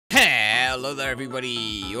Hello there everybody,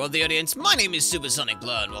 you are the audience. My name is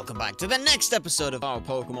SuperSonicBlur and welcome back to the next episode of our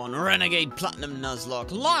Pokemon Renegade Platinum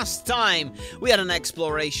Nuzlocke. Last time, we had an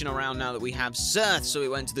exploration around now that we have Surf, so we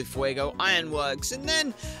went to the Fuego Ironworks, and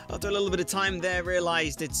then, after a little bit of time there,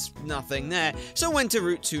 realized it's nothing there. So went to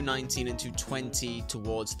Route 219 and 220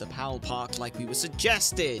 towards the Pal Park like we were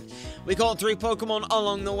suggested. We caught 3 Pokemon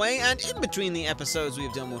along the way, and in between the episodes,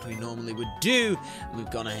 we've done what we normally would do.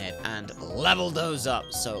 We've gone ahead and leveled those up,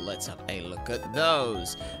 so let's have a look at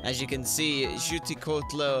those. As you can see,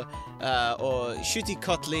 Shutikotli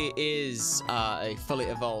is a fully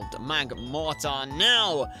evolved Magmortar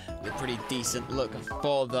now, with a pretty decent look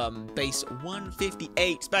for them. Base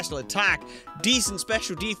 158 special attack, decent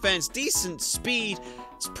special defense, decent speed.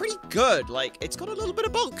 It's pretty good. Like, it's got a little bit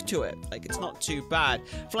of bulk to it. Like, it's not too bad.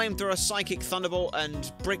 Flamethrower, Psychic, Thunderbolt,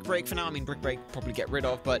 and Brick Break for now. I mean, Brick Break probably get rid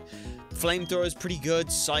of, but Flamethrower is pretty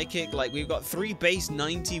good. Psychic, like, we've got 3 base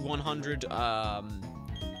 90, 100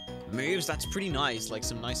 moves. That's pretty nice. Like,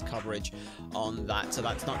 some nice coverage on that, so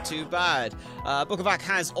that's not too bad. Bookavac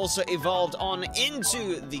has also evolved on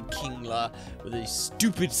into the Kingler with a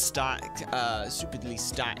stupidly stacked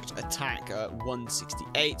attack at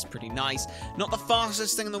 168. It's pretty nice. Not the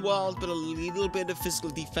fastest thing in the world, but a little bit of physical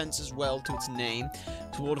defense as well to its name.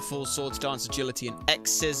 Waterfall, Swords Dance, Agility, and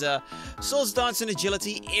X-Scissor. Swords Dance and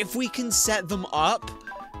Agility, if we can set them up,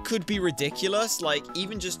 could be ridiculous. Like,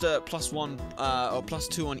 even just a +1 or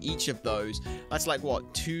 +2 on each of those, that's like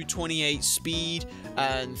what, 228 speed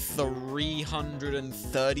and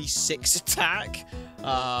 336 attack.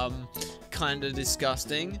 Kind of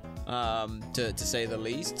disgusting, to say the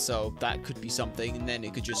least. So that could be something, and then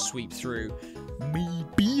it could just sweep through.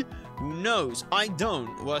 Maybe. Who knows? I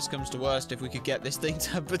don't. Worst comes to worst, if we could get this thing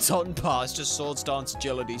to Baton Pass, just Swords Dance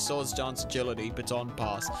Agility, Baton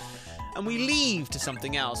Pass. And we leave to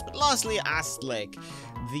something else. But lastly, Aslisk.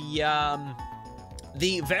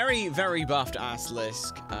 The very, very buffed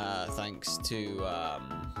Aslisk, thanks to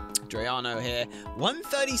Drayano here.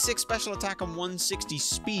 136 special attack on 160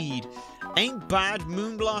 speed. Ain't bad.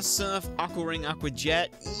 Moonblast, Surf, Aqua Ring, Aqua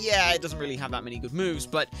Jet. Yeah, it doesn't really have that many good moves,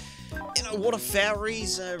 but, you know, Water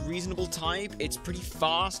Fairy's a reasonable type. It's pretty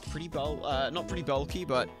fast, not pretty bulky,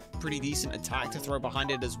 but pretty decent attack to throw behind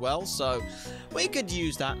it as well, so we could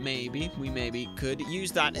use that maybe. We maybe could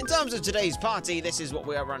use that. In terms of today's party, this is what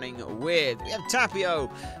we are running with. We have Tapio,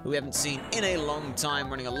 who we haven't seen in a long time,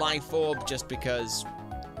 running a Life Orb, just because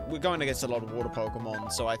we're going against a lot of water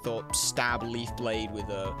Pokemon, so I thought Stab Leaf Blade with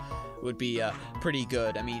would be pretty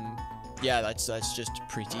good. I mean, yeah, that's just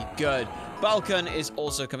pretty good. Balkan is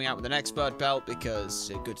also coming out with an Expert Belt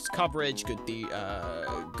because good coverage, good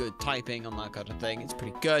typing on that kind of thing. It's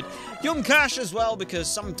pretty good. Yumcash as well, because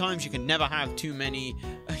sometimes you can never have too many.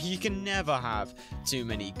 You can never have too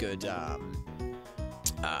many good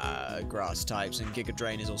grass types, and Giga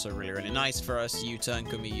Drain is also really, really nice for us. U-Turn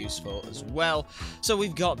can be useful as well. So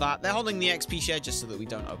we've got that. They're holding the XP share just so that we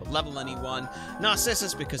don't over-level anyone.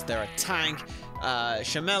 Narcissus because they're a tank.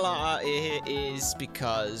 Shamela is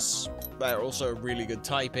because they're also really good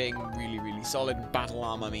typing, really, really solid. Battle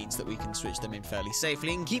Armor means that we can switch them in fairly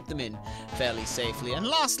safely and keep them in fairly safely. And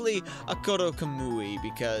lastly, Akoro Kamui,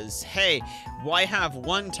 because, hey, why have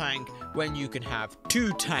one tank when you can have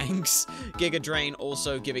 2 tanks? Giga Drain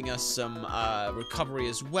also giving us some recovery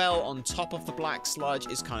as well on top of the Black Sludge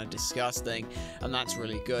is kind of disgusting, and that's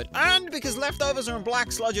really good. And because Leftovers and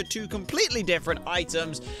Black Sludge are 2 completely different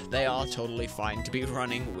items, they are totally fine to be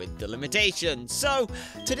running with the limitations. So,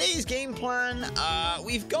 today's game plan,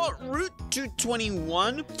 we've got Route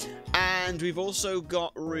 221, and we've also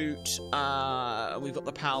got we've got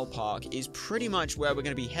the Pal Park is pretty much where we're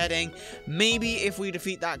going to be heading. Maybe if we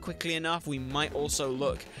defeat that quickly enough, we might also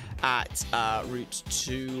look at Route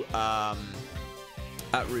 2, oh,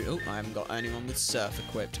 I haven't got anyone with Surf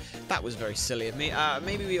equipped. That was very silly of me.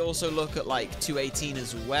 Maybe we also look at, like, 218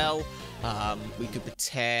 as well. We could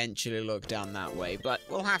potentially look down that way, but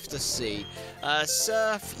we'll have to see.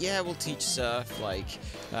 Surf, yeah, we'll teach Surf. Like,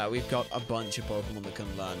 we've got a bunch of Pokemon that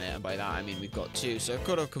can learn it, and by that I mean we've got 2. So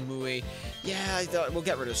Koro Kamui, yeah, we'll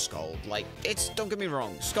get rid of Scald. Like, don't get me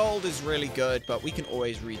wrong, Scald is really good, but we can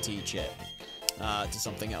always reteach it to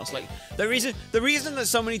something else. Like, the reason that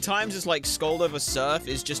so many times it's like Scald over Surf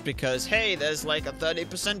is just because, hey, there's like a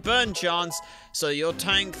 30% burn chance, so your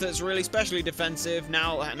tank that's really specially defensive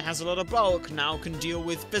now and has a lot of bulk now can deal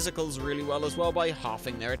with physicals really well as well by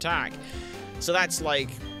halving their attack. So that's like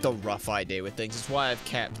the rough idea with things. It's why I've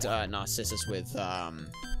kept Narcissus with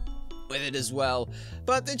it as well,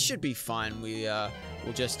 but it should be fine. We'll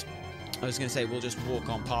just I was going to say we'll just walk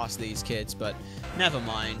on past these kids, but never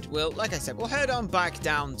mind. Like I said, we'll head on back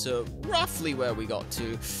down to roughly where we got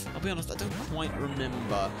to. I'll be honest, I don't quite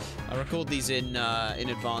remember. I record these in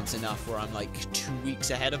advance enough where I'm like 2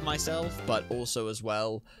 weeks ahead of myself, but also as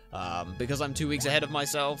well, because I'm 2 weeks ahead of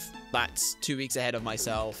myself, that's 2 weeks ahead of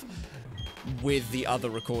myself with the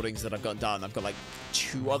other recordings that I've got done. I've got like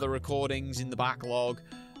 2 other recordings in the backlog.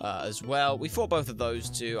 As well. We fought both of those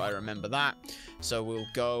too, I remember that. So we'll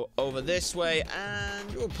go over this way,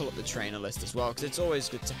 and we'll pull up the trainer list as well, because it's always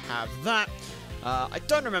good to have that. I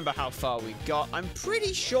don't remember how far we got. I'm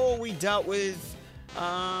pretty sure we dealt with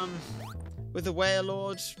the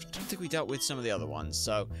Warlord. I don't think we dealt with some of the other ones,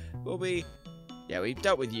 so we'll be... Yeah, we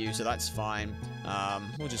dealt with you, so that's fine.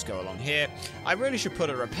 We'll just go along here. I really should put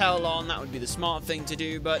a rappel on. That would be the smart thing to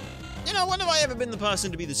do, but, you know, when have I ever been the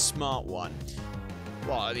person to be the smart one?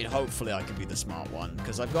 Well, I mean, hopefully I can be the smart one,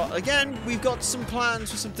 because I've got, again, we've got some plans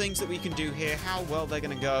for some things that we can do here. How well they're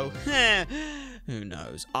going to go, who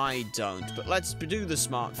knows? I don't, but let's do the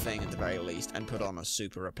smart thing at the very least and put on a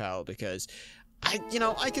super rappel, because I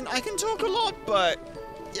can talk a lot, but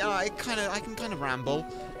yeah, I can kind of ramble.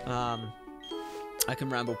 I can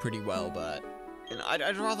ramble pretty well, but you know,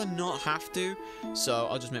 I'd rather not have to, so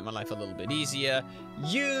I'll just make my life a little bit easier.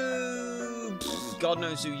 You, God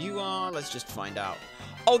knows who you are. Let's just find out.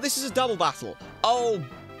 Oh, this is a double battle. Oh,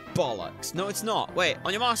 bollocks. No, it's not. Wait,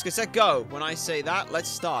 on your mark, set, go. When I say that, let's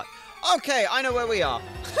start. Okay, I know where we are.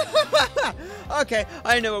 Okay,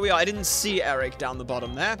 I know where we are. I didn't see Eric down the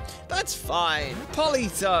bottom there. That's fine.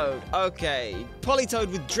 Politoed. Okay,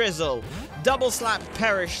 Politoed with Drizzle. Double slap,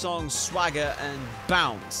 Perish Song, Swagger, and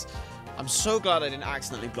Bounce. I'm so glad I didn't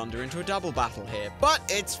accidentally blunder into a double battle here, but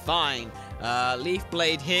it's fine. Leaf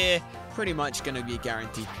Blade here, pretty much going to be a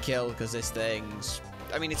guaranteed kill, because this thing's...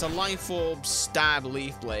 I mean, it's a Life Orb stab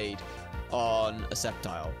Leaf Blade on a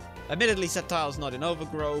Sceptile. Admittedly, Sceptile's not in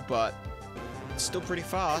Overgrow, but it's still pretty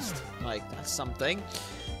fast. Like, that's something.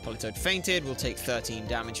 Politoed fainted. We'll take 13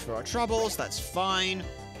 damage for our troubles. That's fine.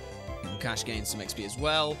 And Cash gains some XP as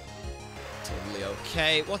well. Totally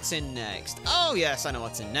okay. What's in next? Oh, yes, I know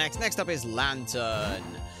what's in next. Next up is Lantern.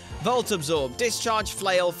 Volt Absorb, Discharge,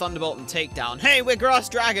 Flail, Thunderbolt, and Takedown. Hey, we're Grass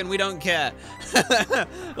Dragon, we don't care.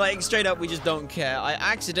 Like, straight up, we just don't care. I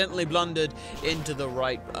accidentally blundered into the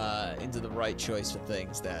right choice for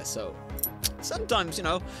things there. So, sometimes, you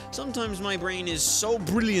know, sometimes my brain is so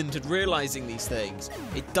brilliant at realizing these things,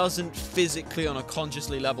 it doesn't physically on a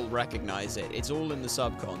consciously level recognize it. It's all in the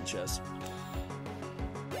subconscious.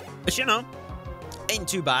 But, you know, ain't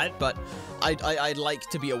too bad, but I'd like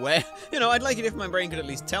to be aware. You know, I'd like it if my brain could at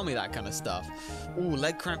least tell me that kind of stuff. Ooh,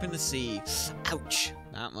 leg cramp in the sea. Ouch.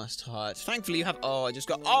 That must hurt. Thankfully you have... Oh, I just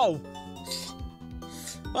got... Oh!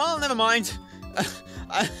 Well, never mind.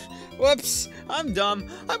 Whoops. I'm dumb.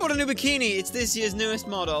 I bought a new bikini. It's this year's newest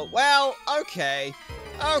model. Well, okay.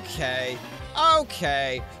 Okay.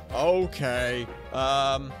 Okay. Okay.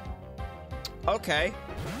 Okay.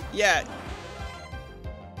 Yeah.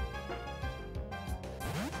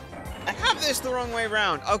 I have this the wrong way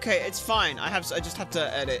around. Okay, it's fine. I just have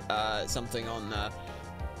to edit something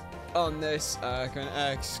on this.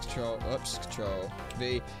 X, Control, oops, Control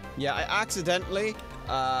V. Yeah, I accidentally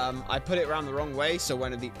I put it around the wrong way, so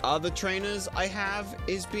one of the other trainers I have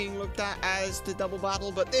is being looked at as the double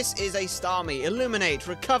battle, but this is a Starmie. Illuminate,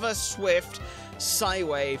 Recover, Swift,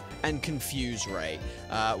 Psywave, and Confuse Ray.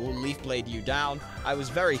 Will Leaf Blade you down. I was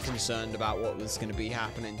very concerned about what was going to be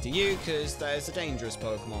happening to you, because there's a dangerous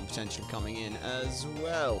Pokemon potentially coming in as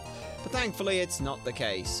well. But thankfully it's not the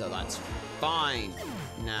case, so that's fine.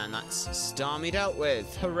 Nah, and that's Starmie dealt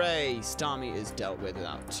with. Hooray! Starmie is dealt with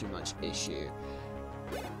without too much issue.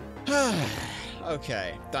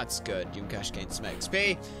 Okay, that's good. You can cash gain some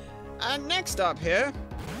XP. And next up here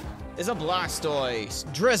is a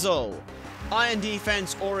Blastoise. Drizzle. Iron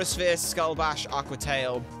Defense, Aura Sphere, Skull Bash, Aqua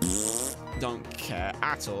Tail. Don't care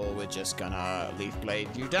at all. We're just gonna Leaf Blade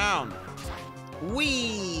you down.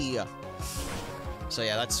 Whee! So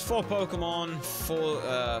yeah, that's 4 Pokemon,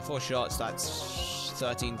 4 shots. That's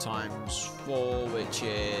 13 times 4, which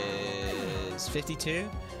is 52.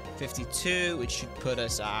 52, which should put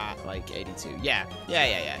us at like 82. Yeah.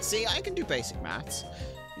 See, I can do basic maths.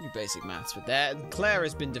 I can do basic maths with that. Claire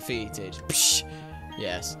has been defeated. Psh.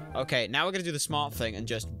 Yes. Okay, now we're gonna do the smart thing and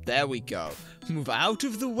just, there we go. Move out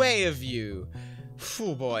of the way of you.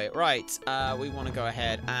 Oh boy. Right, we want to go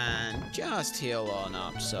ahead and just heal on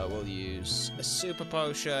up. So we'll use a super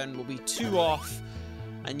potion. We'll be 2 off.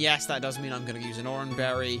 And yes, that does mean I'm going to use an Oran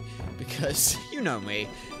Berry, because you know me.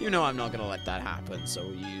 You know I'm not going to let that happen. So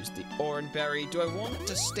we'll use the Oran Berry. Do I want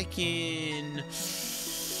to stick in...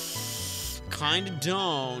 Kind of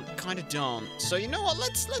don't. So you know what?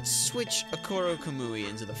 Let's switch Okoro Kamui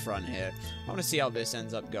into the front here. I want to see how this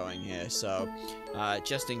ends up going here. So,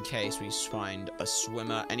 just in case we find a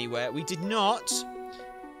swimmer anywhere, we did not.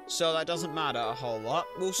 So that doesn't matter a whole lot.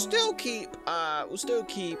 We'll still keep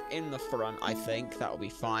in the front. I think that'll be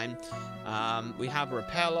fine. We have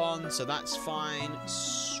repel on, so that's fine.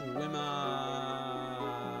 Swimmer.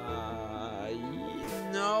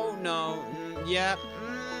 No. Yeah.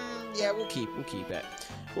 Yeah, we'll keep it.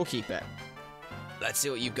 We'll keep it. Let's see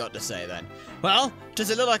what you've got to say then. Well, does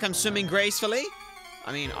it look like I'm swimming gracefully?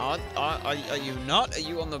 I mean, are you not? Are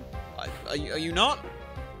you on the? Are you not?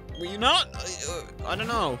 Were you not? I don't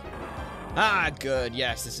know. Ah, good.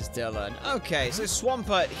 Yes, this is Dylan. Okay, so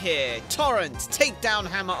Swampert here. Torrent, Takedown,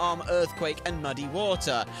 Hammer Arm, Earthquake, and Muddy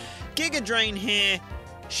Water. Giga Drain here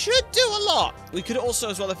should do a lot. We could also,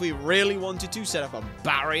 as well, if we really wanted to, set up a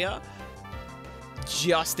barrier.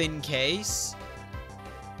 Just in case.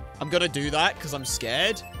 I'm gonna do that because I'm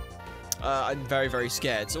scared. I'm very, very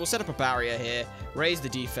scared. So we'll set up a barrier here. Raise the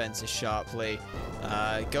defenses sharply.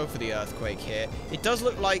 Go for the Earthquake here. It does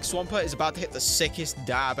look like Swampert is about to hit the sickest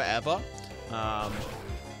dab ever.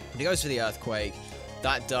 He goes for the Earthquake.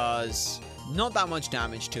 That does not that much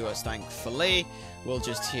damage to us, thankfully. We'll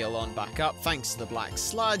just heal on back up, thanks to the Black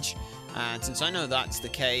Sludge. And since I know that's the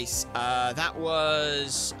case, that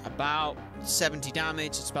was about 70 damage.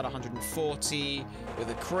 It's about 140 with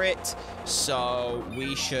a crit. So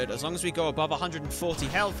we should, as long as we go above 140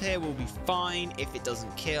 health here, we'll be fine if it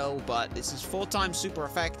doesn't kill. But this is 4 times super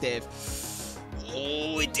effective.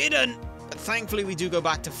 Oh, it didn't. But thankfully, we do go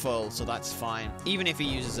back to full, so that's fine. Even if he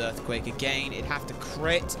uses Earthquake again, it'd have to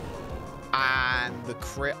crit. And the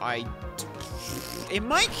crit, it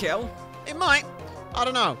might kill. It might. I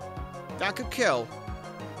don't know. That could kill.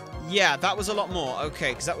 Yeah, that was a lot more.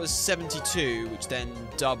 Okay, because that was 72, which then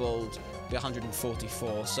doubled the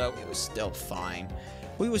 144, so it was still fine.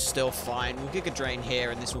 We were still fine. We'll Giga Drain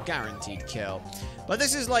here, and this will guaranteed kill. But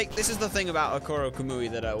this is the thing about Okoro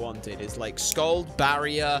Kamui that I wanted, is like Scald,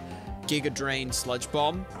 Barrier, Giga Drain, Sludge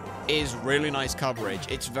Bomb is really nice coverage.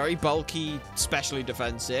 It's very bulky, specially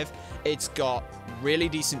defensive. It's got really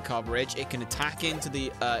decent coverage. It can attack into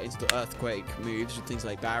the Earthquake moves with things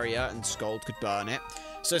like Barrier, and Scald could burn it.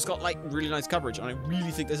 So it's got like really nice coverage, and I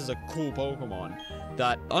really think this is a cool Pokemon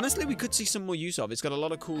that honestly we could see some more use of. It's got a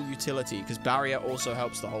lot of cool utility because Barrier also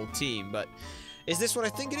helps the whole team. But is this what I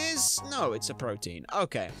think it is? No, it's a protein.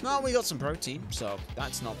 Okay, well, we got some protein, so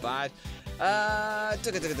that's not bad. We'll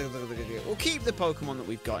keep the Pokemon that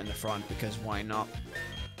we've got in the front because why not?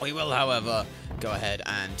 We will, however, go ahead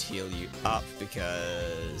and heal you up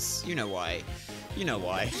because you know why. You know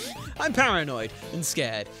why. I'm paranoid and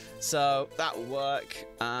scared. So that will work.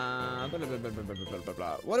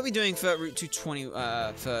 What are we doing for Route 220?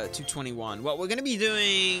 For 221? Well, we're going to be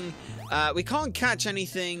doing. We can't catch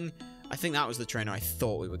anything. I think that was the trainer I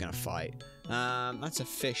thought we were going to fight. That's a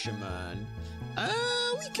fisherman.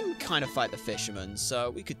 We can kind of fight the fisherman,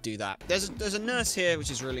 so we could do that. There's a nurse here,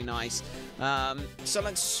 which is really nice. So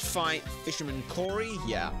let's fight Fisherman Corey.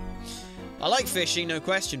 Yeah. I like fishing, no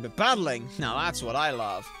question, but battling, now that's what I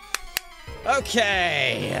love.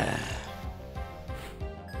 Okay.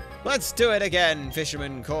 Let's do it again,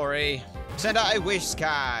 Fisherman Corey. Send out a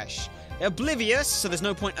Whiscash. Oblivious, so there's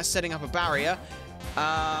no point us setting up a barrier.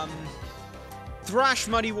 Thrash,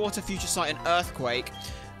 Muddy Water, Future Sight, and Earthquake.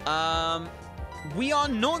 We are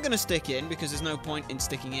not going to stick in because there's no point in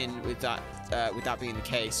sticking in with that being the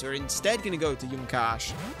case. We're instead going to go to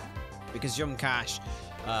Yumkash because Yumkash,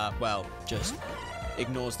 well, just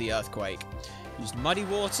ignores the Earthquake. Used Muddy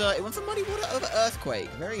Water. It went for Muddy Water over Earthquake.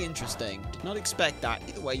 Very interesting. Did not expect that.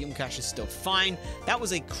 Either way, Yumkash is still fine. That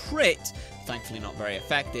was a crit. Thankfully not very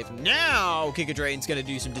effective. Now, Giga Drain's going to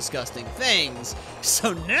do some disgusting things.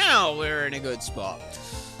 So now we're in a good spot.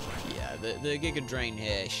 Yeah, the Giga Drain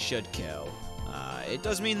here should kill. It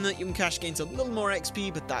does mean that Yumkash gains a little more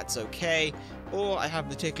XP, but that's okay. Or I have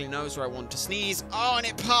the tickly nose where I want to sneeze. Oh, and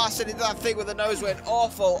it passed, and it did that thing where the nose went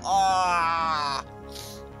awful. Ah!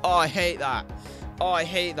 Oh, I hate that. Oh, I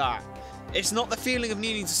hate that. It's not the feeling of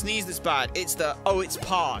needing to sneeze that's bad. It's the, oh, it's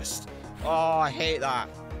passed. Oh, I hate that.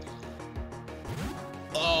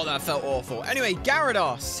 Oh, that felt awful. Anyway,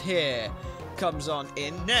 Gyarados here comes on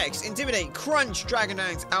in next. Intimidate, Crunch, Dragon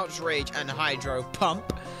Dance, Outrage, and Hydro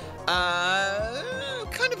Pump.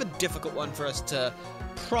 Kind of a difficult one for us to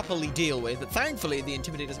properly deal with, but thankfully the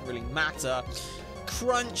Intimidate doesn't really matter.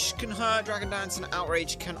 Crunch can hurt, Dragon Dance and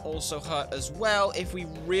Outrage can also hurt as well. If we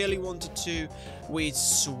really wanted to, we'd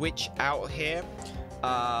switch out here.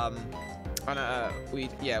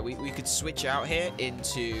 We could switch out here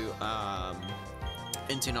into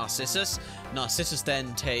into Narcissus. Narcissus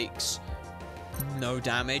then takes no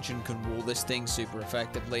damage and can rule this thing super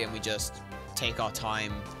effectively, and we just take our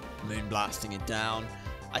time moonblasting it down.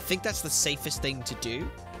 I think that's the safest thing to do,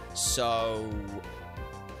 so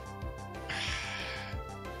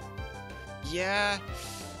yeah,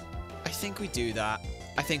 I think we do that.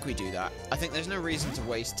 I think there's no reason to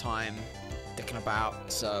waste time dicking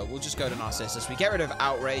about, so we'll just go to Narcissus. We get rid of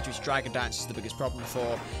Outrage, which Dragon Dance is the biggest problem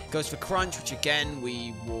for. Goes for Crunch, which again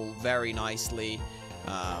we will very nicely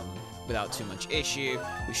without too much issue.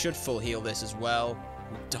 We should full heal this as well.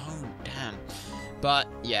 We don't, damn. But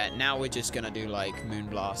yeah, now we're just gonna do like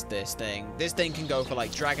Moonblast this thing. This thing can go for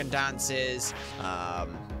like Dragon Dances.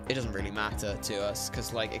 It doesn't really matter to us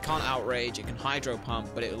because like it can't Outrage, it can Hydro Pump,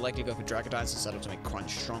 but it will likely go for Dragon Dance instead of to make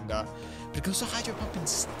Crunch stronger. But it goes for Hydro Pump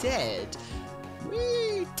instead.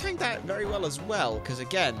 We tank that very well as well because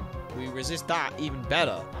again, we resist that even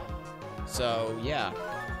better. So yeah,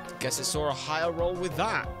 guess it saw a higher roll with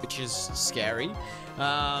that, which is scary.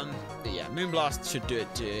 But yeah, Moonblast should do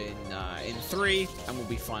it in 3, and we'll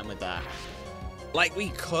be fine with that. Like, we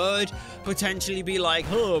could potentially be like,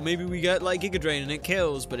 oh, maybe we get, like, Giga Drain and it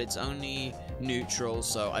kills, but it's only neutral,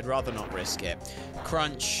 so I'd rather not risk it.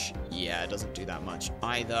 Crunch, yeah, it doesn't do that much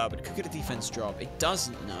either, but it could get a defense drop. It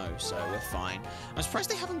doesn't know, so we're fine. I'm surprised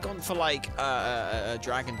they haven't gone for, like, a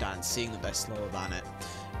Dragon Dance, seeing that they're slower than it.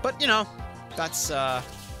 But, you know, that's,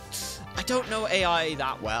 I don't know AI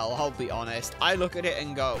that well, I'll be honest. I look at it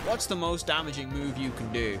and go, what's the most damaging move you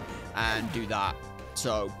can do? And do that.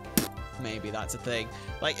 So, maybe that's a thing.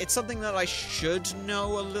 Like, it's something that I should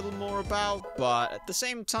know a little more about, but at the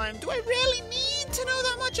same time, do I really need to know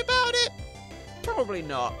that much about it? Probably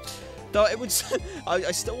not. Though it would,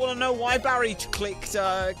 I still want to know why Barry clicked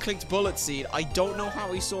Bullet Seed. I don't know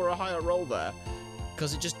how he saw a higher roll there,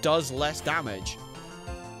 because it just does less damage.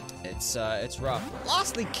 It's rough.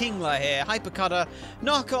 Lastly, Kingler here. Hypercutter,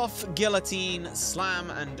 Knockoff, Guillotine, Slam,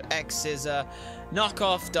 and X-Scissor.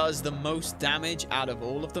 Knockoff does the most damage out of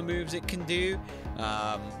all of the moves it can do,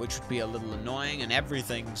 which would be a little annoying, and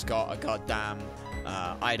everything's got a goddamn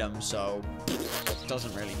item, so it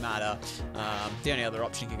doesn't really matter. The only other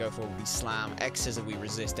option you can go for would be Slam. X-Scissor we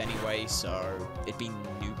resist anyway, so it'd be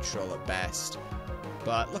neutral at best.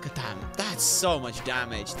 But look at that. That's so much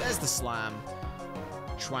damage. There's the Slam.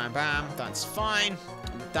 Shwam bam, that's fine.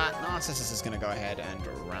 That Narcissus is going to go ahead and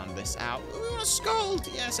round this out. We want to Scold!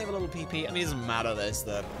 Yeah, save a little PP. I mean, it doesn't matter, there's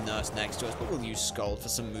the nurse next to us, but we'll use Scold for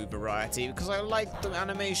some move variety because I like the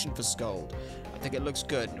animation for Scold. I think it looks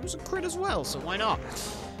good. And it was a crit as well, so why not?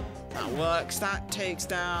 That works. That takes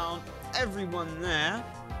down everyone there.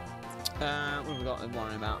 What have we got to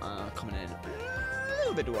worry about coming in? A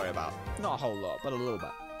little bit to worry about. Not a whole lot, but a little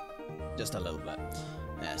bit. Just a little bit.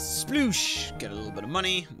 Sploosh! Get a little bit of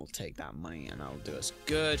money. We'll take that money and that'll do us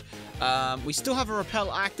good. We still have a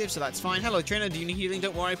repel active, so that's fine. Hello, trainer. Do you need healing?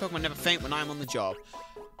 Don't worry, Pokemon never faint when I'm on the job.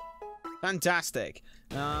 Fantastic.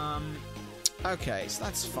 Okay, so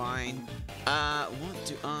that's fine. What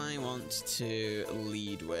do I want to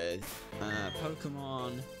lead with?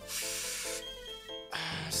 Pokemon.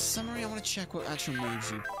 Summary, I want to check what actual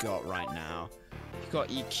moves you've got right now. You've got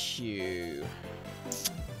EQ.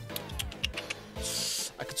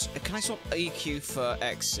 Can I swap EQ for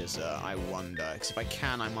X-Scissor, I wonder? Because if I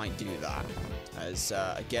can, I might do that. As,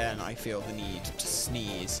 again, I feel the need to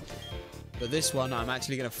sneeze. But this one, I'm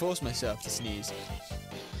actually going to force myself to sneeze.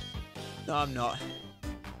 No, I'm not.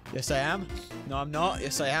 Yes, I am. No, I'm not.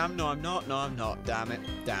 Yes, I am. No, I'm not. No, I'm not. Damn it.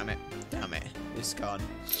 Damn it. Damn it. It's gone.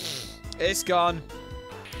 It's gone.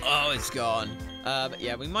 Oh, it's gone. But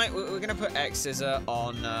yeah, we're going to put X-Scissor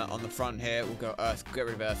on the front here. We'll go get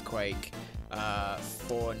rid of Earthquake.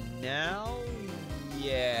 For now,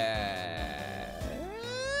 yes.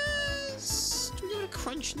 Do we get a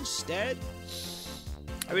Crunch instead?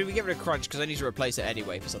 I mean, we get rid of Crunch because I need to replace it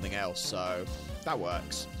anyway for something else, so that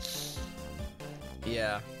works.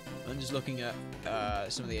 Yeah, I'm just looking at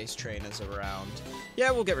some of the ace trainers around.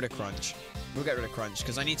 Yeah, we'll get rid of Crunch. We'll get rid of Crunch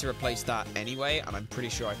because I need to replace that anyway, and I'm pretty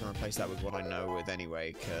sure I can replace that with what I know with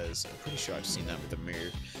anyway, because I'm pretty sure I've seen that with the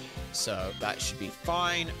move. So that should be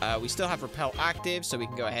fine. We still have Repel active, so we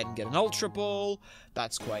can go ahead and get an Ultra Ball.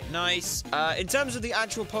 That's quite nice. In terms of the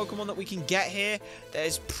actual Pokemon that we can get here,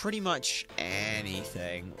 there's pretty much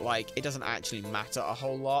anything. Like, it doesn't actually matter a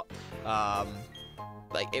whole lot.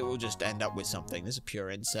 Like, it will just end up with something. This is pure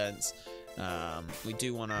incense. We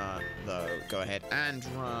do want to, though, go ahead and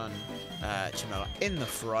run Chimera in the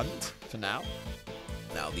front for now.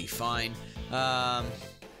 That'll be fine.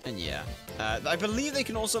 And yeah, I believe they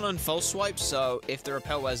can also learn False Swipes, so if the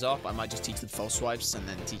Repel wears off, I might just teach them False Swipes and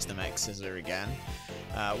then teach them X-Scissor again.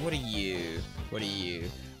 What are you? What are you?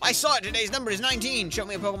 I saw it! Today's number is 19! Show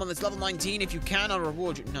me a Pokemon that's level 19. If you can, I'll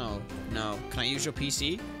reward you. No. No. Can I use your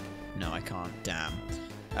PC? No, I can't. Damn.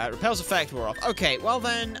 Repel's effect wore off. Okay, well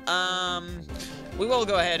then, we will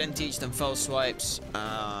go ahead and teach them false swipes.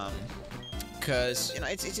 Because, you know,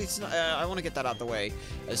 it's not, I want to get that out of the way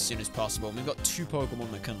as soon as possible. And we've got 2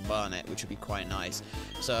 Pokemon that can learn it, which would be quite nice.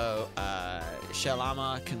 So,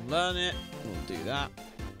 Shelama can learn it. We'll do that.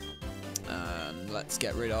 Let's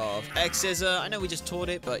get rid of X-Scissor. I know we just taught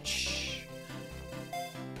it, but shh.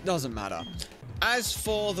 Doesn't matter. As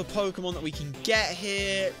for the Pokemon that we can get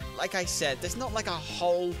here, like I said, there's not like a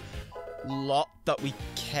whole lot that we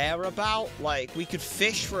care about. Like, we could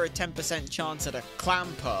fish for a 10% chance at a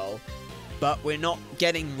Clamperl, but we're not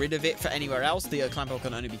getting rid of it for anywhere else. The Clamperl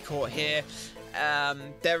can only be caught here.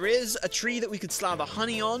 There is a tree that we could slather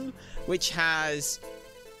honey on, which has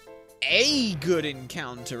a good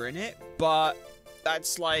encounter in it, but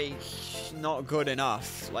that's like not good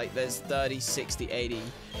enough. Like, there's 30, 60, 80.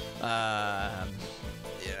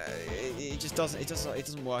 It just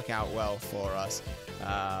doesn't work out well for us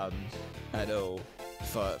at all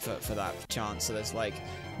for that chance. So there's like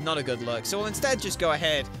not a good look. So we'll instead just go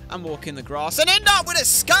ahead and walk in the grass and end up with a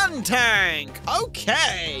Skuntank.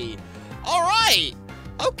 Okay, all right,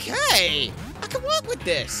 okay, I can work with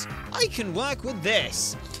this. I can work with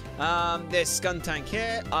this. This Skuntank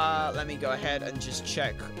here. Let me go ahead and just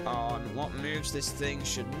check on what moves this thing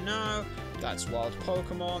should know. That's wild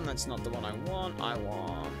Pokemon. That's not the one I want. I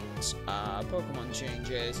want Pokemon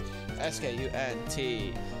changes.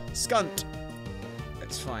 S-K-U-N-T. Skunt.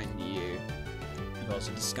 Let's find you. We've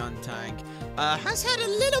also the Skuntank. Has had a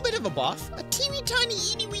little bit of a buff. A teeny tiny,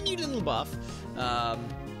 eeny weeny little buff.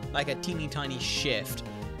 Like a teeny tiny shift.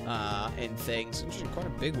 In things, which is quite a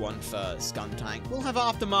big one for Skuntank. We'll have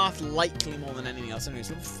Aftermath likely more than anything else. I mean, it's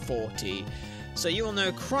level 40. So you will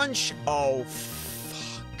know Crunch. Oh,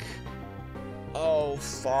 fuck. Oh,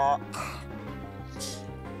 fuck.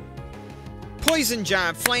 Poison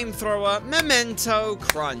Jab, Flamethrower, Memento,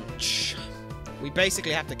 Crunch. We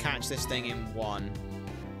basically have to catch this thing in one,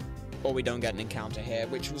 or we don't get an encounter here,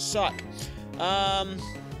 which will suck.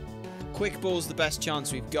 Quick Ball's the best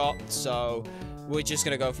chance we've got, so we're just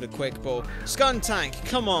going to go for the Quick Ball. Skuntank,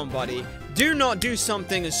 come on, buddy. Do not do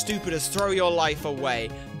something as stupid as throw your life away.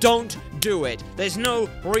 Don't do it. There's no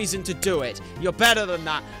reason to do it. You're better than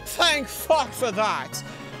that. Thank fuck for that.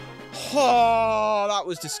 Oh, that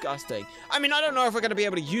was disgusting. I mean, I don't know if we're going to be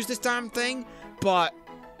able to use this damn thing, but,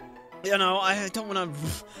 you know, I don't want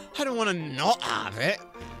to not have it.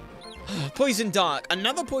 Poison Dark.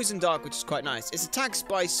 Another Poison Dark, which is quite nice. It attacks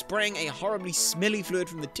by spraying a horribly smelly fluid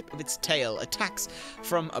from the tip of its tail. Attacks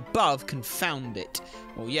from above confound it.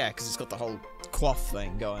 Well, yeah, because it's got the whole quaff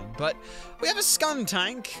thing going. But we have a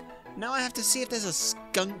Skuntank. Now I have to see if there's a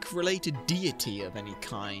skunk-related deity of any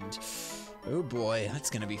kind. Oh boy, that's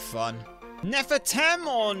going to be fun. Nefertem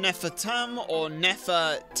or Nefertum or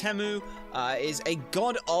Nefertemu is a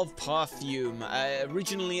god of perfume.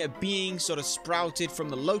 Originally a being sort of sprouted from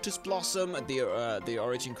the lotus blossom, the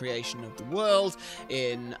origin creation of the world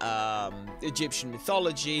in Egyptian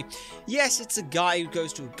mythology. Yes, it's a guy who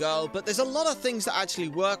goes to a girl, but there's a lot of things that actually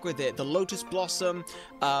work with it. The lotus blossom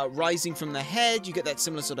rising from the head, you get that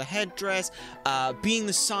similar sort of headdress. Being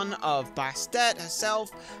the son of Bastet herself,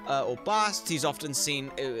 or Bast, he's often seen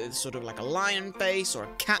sort of like a lion face or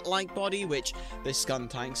a cat-like body, which this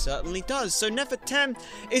Skuntank certainly does. So Nefertem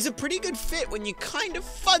is a pretty good fit when you kind of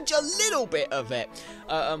fudge a little bit of it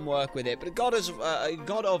and work with it. But a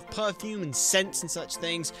god of perfume and scents and such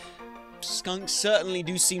things, skunks certainly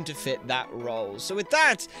do seem to fit that role. So with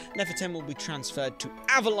that, Nefertem will be transferred to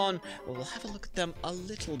Avalon. We'll have a look at them a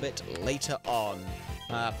little bit later on.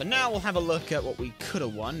 But now we'll have a look at what we could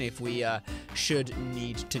have won if we should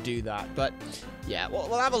need to do that. But yeah,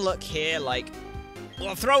 we'll have a look here. Like,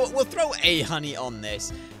 we'll throw a honey on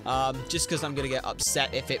this. Just because I'm gonna get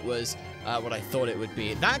upset if it was what I thought it would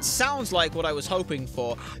be. That sounds like what I was hoping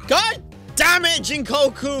for. God damn it,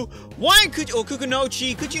 Jinkoku! Why or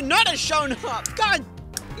Kukunochi, could you not have shown up? God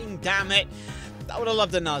damn it! I would have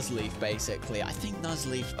loved a Nuzleaf, basically. I think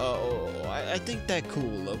Nuzleaf, I think they're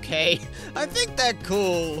cool, okay? I think they're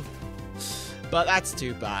cool. But that's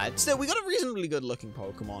too bad. Still, we got a reasonably good looking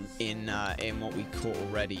Pokemon in what we caught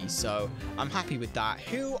already, so I'm happy with that.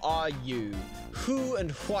 Who are you? Who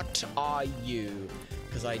and what are you?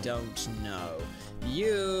 Because I don't know.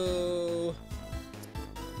 You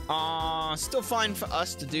are still fine for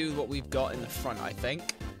us to do what we've got in the front, I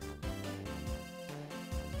think.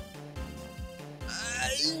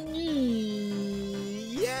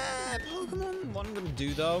 Yeah, Pokemon. What I'm gonna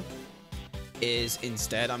do though is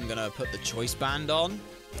instead I'm going to put the choice band on.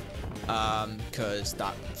 Because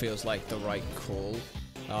that feels like the right call.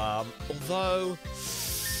 Although...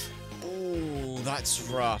 Ooh, that's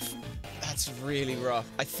rough. That's really rough.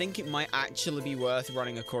 I think it might actually be worth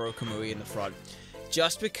running a Koro Kamui in the front.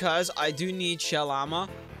 Just because I do need shell armor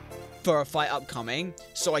for a fight upcoming,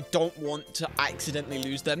 so I don't want to accidentally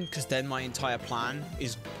lose them, because then my entire plan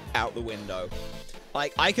is out the window.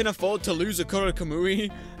 Like, I can afford to lose a Koro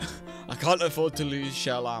Kamui. I can't afford to lose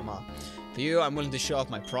shell armor. For you, I'm willing to show off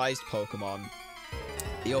my prized Pokemon.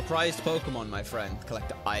 Your prized Pokemon, my friend,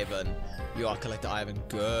 Collector Ivan. You are Collector Ivan.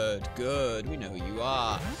 Good, good. We know who you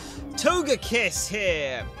are. Togekiss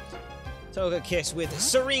here. Togekiss with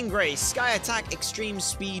Serene Grace, Sky Attack, Extreme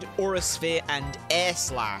Speed, Aura Sphere, and Air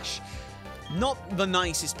Slash. Not the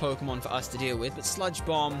nicest Pokemon for us to deal with, but Sludge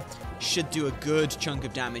Bomb should do a good chunk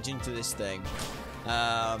of damage into this thing.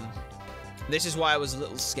 This is why I was a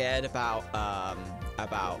little scared about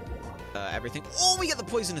everything. Oh, we get the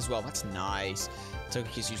poison as well. That's nice.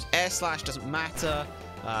 Togekiss used Air Slash. Doesn't matter.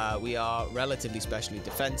 We are relatively specially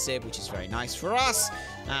defensive, which is very nice for us.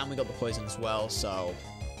 And we got the poison as well, so...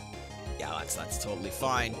 yeah, that's totally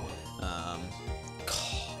fine.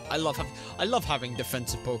 I love having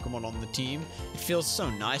defensive Pokemon on the team. It feels so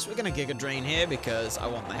nice. We're gonna Giga Drain here because I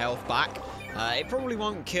want the health back. It probably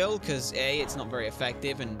won't kill because A, it's not very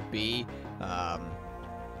effective, and B, I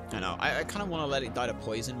know I kind of want to let it die to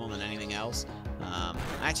poison more than anything else. I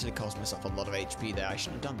actually cost myself a lot of HP there. I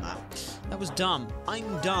shouldn't have done that. That was dumb.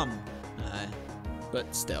 I'm dumb.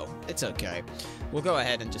 But still, it's okay. We'll go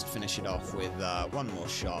ahead and just finish it off with one more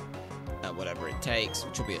shot. Whatever it takes,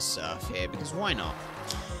 which will be a Surf here, because why not?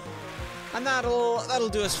 And that'll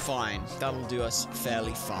do us fine. That'll do us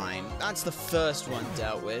fairly fine. That's the first one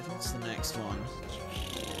dealt with. What's the next one?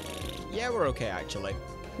 Yeah, we're okay, actually.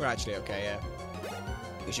 We're actually okay, yeah.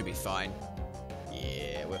 We should be fine.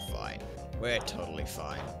 Yeah, we're fine. We're totally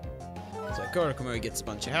fine. So Koro Kamui gets a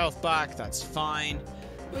bunch of health back. That's fine.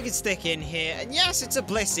 We can stick in here, and yes, it's a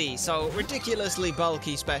Blissey, so ridiculously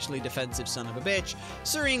bulky, specially defensive son of a bitch.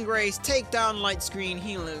 Serene Grace, Takedown, Light Screen,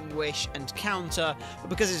 Healing Wish, and Counter, but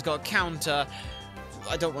because it's got Counter,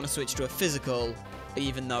 I don't want to switch to a physical,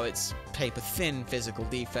 even though it's paper-thin physical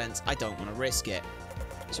defense. I don't want to risk it.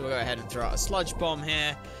 So we'll go ahead and throw out a Sludge Bomb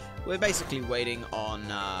here. We're basically waiting on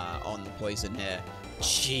the poison here.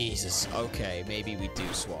 Jesus, okay, maybe we do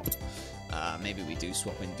swap. Maybe we do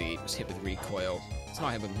swap indeed. It was hit with recoil. It's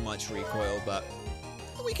not hit with much recoil, but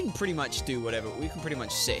we can pretty much do whatever. We can pretty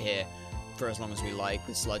much sit here for as long as we like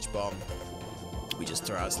with Sludge Bomb. We just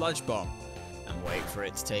throw out Sludge Bomb and wait for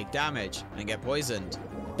it to take damage and get poisoned.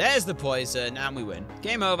 There's the poison, and we win.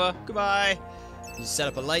 Game over. Goodbye. Just set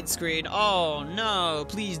up a light screen. Oh no,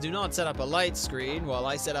 please do not set up a light screen while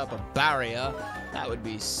I set up a barrier. That would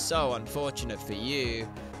be so unfortunate for you.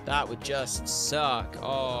 That would just suck.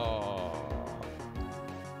 Oh.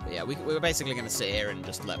 But yeah, we're basically going to sit here and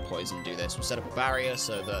just let poison do this. We'll set up a barrier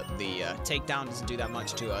so that the takedown doesn't do that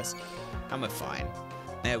much to us. And we're fine.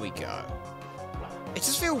 There we go. It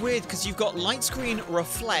just feels weird because you've got light screen,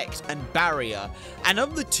 reflect, and barrier. And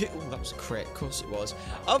of the two, oh, that was a crit. Of course it was.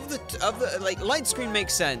 Of the like, light screen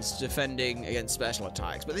makes sense defending against special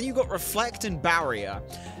attacks, but then you've got reflect and barrier.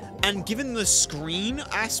 And given the screen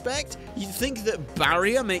aspect, you'd think that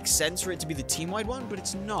barrier makes sense for it to be the team-wide one, but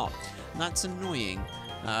it's not. And that's annoying.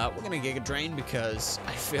 We're gonna Giga Drain because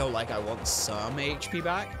I feel like I want some HP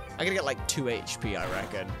back. I'm gonna get like 2 HP, I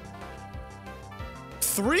reckon.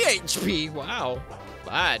 3 HP? Wow.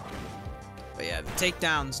 Bad. But yeah, the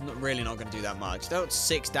takedown's really not gonna do that much. That's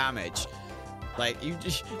 6 damage. Like, you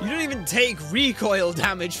don't even take recoil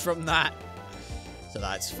damage from that. So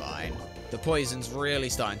that's fine. The poison's really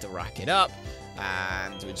starting to rack it up.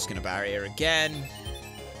 And we're just gonna barrier again.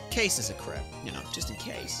 Case is a crit, you know, just in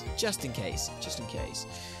case. Just in case. Just in case.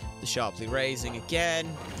 The Sharply Raising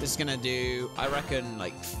again. This is gonna do, I reckon,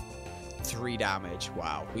 like 3 damage.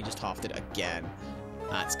 Wow, we just halved it again.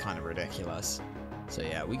 That's kind of ridiculous. So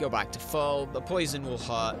yeah, we go back to full. The poison will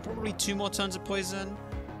hurt. Probably 2 more turns of poison.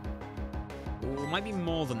 Ooh, might be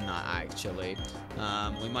more than that, actually.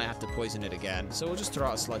 We might have to poison it again. So we'll just throw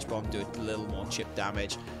out a Sludge Bomb, do a little more chip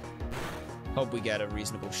damage. Hope we get a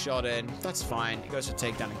reasonable shot in. That's fine. It goes for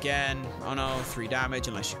takedown again. Oh no, 3 damage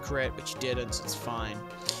unless you crit, but you didn't, so it's fine.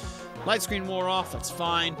 Light screen wore off, that's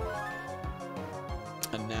fine.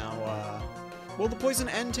 And now, will the poison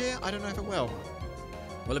end here? I don't know if it will.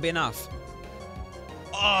 Will it be enough?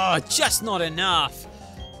 Oh, just not enough.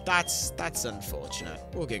 That's unfortunate.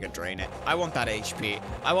 We'll Giga Drain it. I want that HP.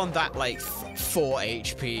 I want that, like, 4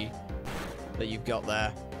 HP that you've got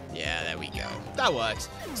there. Yeah, there we go. That works.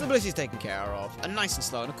 So Blissey's taken care of. And nice and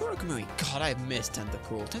slow. And Akura-Kamui. God, I miss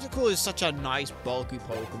Tentacool. Tentacool is such a nice, bulky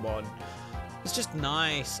Pokemon. It's just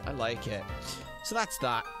nice. I like it. So that's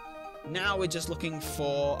that. Now we're just looking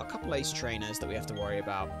for a couple ace trainers that we have to worry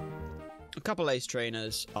about. A couple ace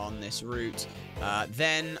trainers on this route.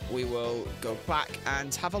 Then we will go back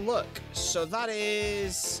and have a look. So that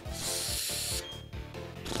is...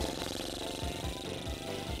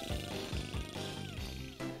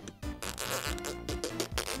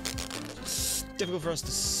 difficult for us to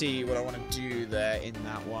see what I want to do there in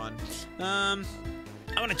that one. I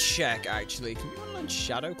want to check, actually. Can we learn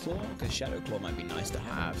Shadow Claw? Because Shadow Claw might be nice to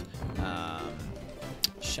have.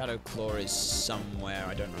 Shadow Claw is somewhere.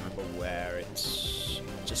 I don't remember where. It's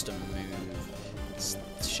just a move. It's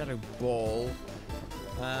Shadow Ball.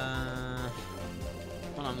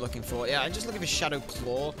 What I'm looking for. Yeah, I'm just looking for Shadow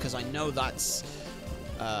Claw because I know that's...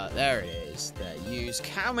 there it is. There, use.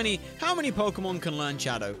 How many Pokemon can learn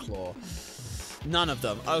Shadow Claw? None of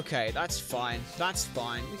them. Okay, that's fine. That's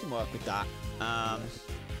fine. We can work with that.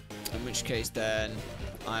 In which case, then,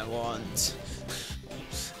 I want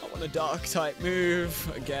a Dark type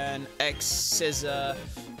move. Again, X-Scissor.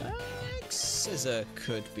 X-Scissor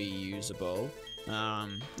could be usable.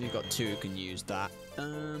 You've got two who can use that.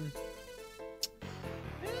 Yeah,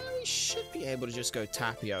 we should be able to just go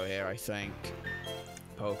Tapio here, I think.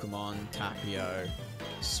 Pokemon, Tapio,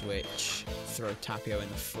 switch, throw Tapio in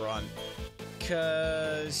the front.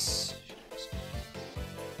 Because...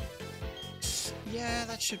 yeah,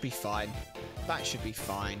 that should be fine. That should be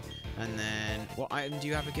fine. And then, what item do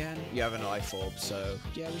you have again? You have an Life Orb, so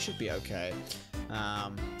yeah, we should be okay.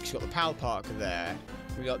 She's got the Pal Park there.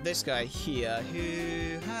 We got this guy here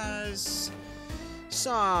who has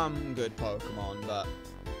some good Pokemon, but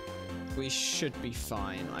we should be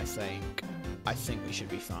fine, I think. I think we should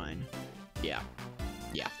be fine. Yeah.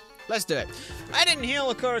 Yeah. Let's do it. I didn't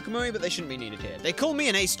heal Akura-Kamui, but they shouldn't be needed here. They call me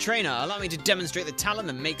an ace trainer. Allow me to demonstrate the talent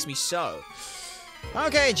that makes me so.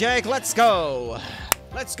 Okay, Jake, let's go.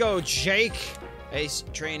 Let's go, Jake. Ace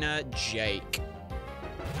trainer, Jake.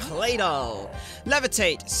 Claydol.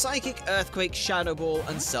 Levitate, Psychic, Earthquake, Shadow Ball,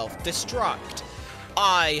 and Self-Destruct.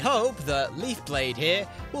 I hope that Leaf Blade here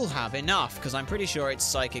will have enough, because I'm pretty sure it's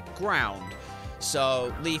Psychic Ground.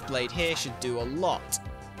 So, Leaf Blade here should do a lot.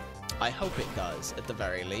 I hope it does, at the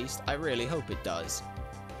very least. I really hope it does.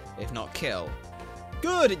 If not, kill.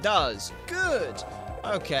 Good, it does. Good.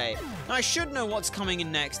 Okay. Now, I should know what's coming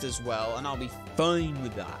in next as well, and I'll be fine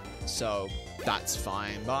with that. So, that's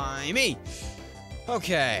fine by me.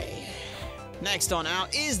 Okay. Next on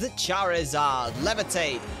out is the Charizard.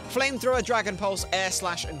 Levitate, Flamethrower, Dragon Pulse, Air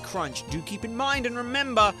Slash, and Crunch. Do keep in mind and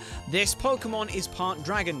remember, this Pokemon is part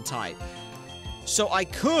Dragon type. So I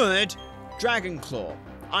could Dragon Claw.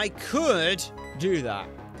 I could do that.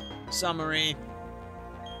 Summary.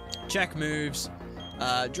 Check moves.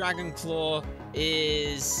 Dragon Claw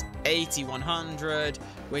is 80, 100,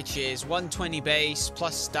 which is 120 base,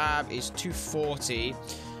 plus stab is 240.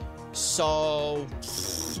 So,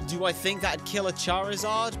 do I think that'd kill a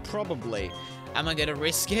Charizard? Probably. Am I gonna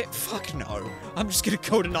risk it? Fuck no. I'm just gonna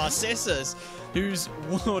go to Narcissus, who's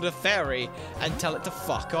Water Fairy, and tell it to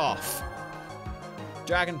fuck off.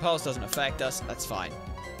 Dragon Pulse doesn't affect us, that's fine.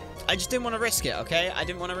 I just didn't want to risk it, okay? I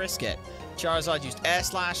didn't want to risk it. Charizard used Air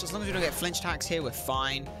Slash. As long as we don't get flinch attacks here, we're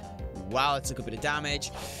fine. Wow, it took a bit of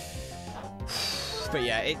damage. But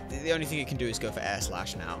yeah, the only thing it can do is go for Air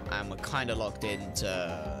Slash now. And we're kind of locked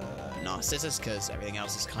into Narcissus, because everything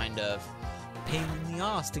else is kind of a pain in the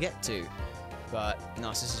ass to get to. But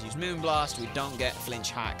Narcissus used Moonblast. We don't get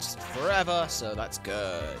flinch hacks forever, so that's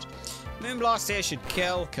good. Moonblast here should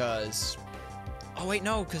kill, because... oh, wait,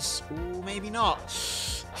 no, because... ooh, maybe not.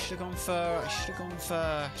 I should have gone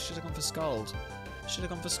for Scald.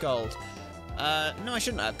 No, I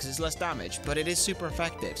shouldn't have, because it's less damage, but it is super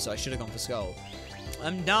effective, so I should have gone for Scald.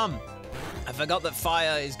 I'm dumb. I forgot that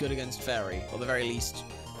Fire is good against Fairy, or the very least,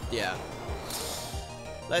 yeah.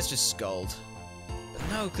 Let's just Scald.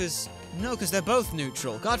 No, because they're both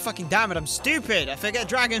neutral. God fucking damn it, I'm stupid. I forget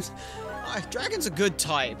Dragons. Dragon's a good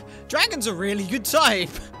type. Dragon's a really good type.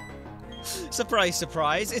 Surprise,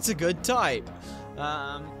 surprise, it's a good type.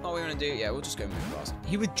 What we want to do? Yeah, we'll just go Moonblast.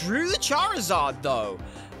 He withdrew the Charizard, though.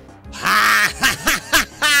 Ha ha ha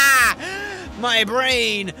ha! My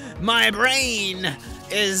brain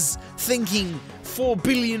is thinking 4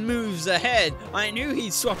 billion moves ahead. I knew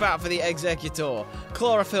he'd swap out for the Executor.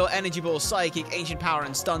 Chlorophyll, Energy Ball, Psychic, Ancient Power,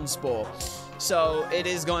 and Stun Spore. So it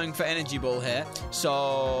is going for Energy Ball here.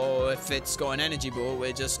 So if it's going Energy Ball,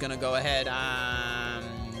 we're just gonna go ahead and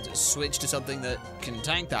switch to something that can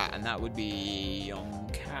tank that, and that would be on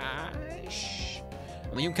Cash.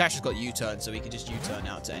 I mean, Yumkash has got U-turn, so he can just U-turn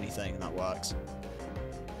out to anything, and that works.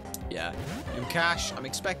 Yeah. Yumkash, I'm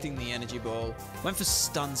expecting the energy ball. Went for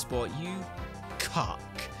stun sport. You cuck.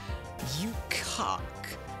 You cuck.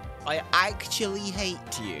 I actually hate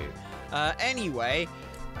you. Anyway,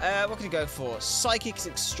 we're going to go for Psychic's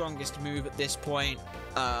strongest move at this point.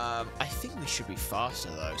 I think we should be faster,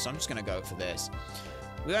 though, so I'm just going to go for this.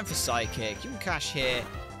 We went for Psychic. Yumkash here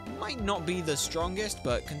might not be the strongest,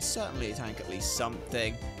 but can certainly tank at least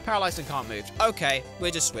something. Paralyzed and can't move. Okay,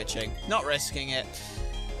 we're just switching. Not risking it.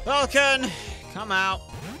 Falcon, come out.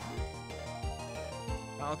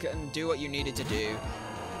 Falcon, do what you needed to do.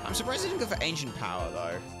 I'm surprised I didn't go for Ancient Power,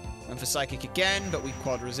 though. Went for Psychic again, but we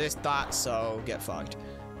quad resist that, so get fucked.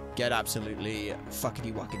 Get absolutely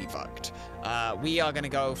fuckity-wuckity fucked. We are going to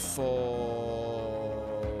go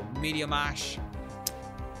for Meteor Mash.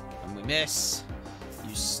 And we miss.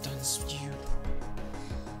 You stuns, you.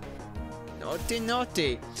 Naughty,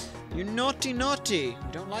 naughty. You naughty, naughty.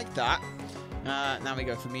 We don't like that. Now we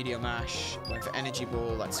go for Meteor Mash. Going for Energy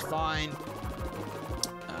Ball, that's fine.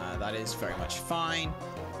 That is very much fine.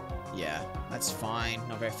 Yeah, that's fine.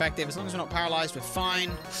 Not very effective. As long as we're not paralyzed, we're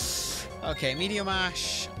fine. Okay, Meteor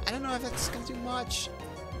Mash. I don't know if that's going to do much.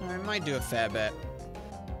 It might do a fair bit.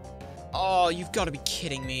 Oh, you've got to be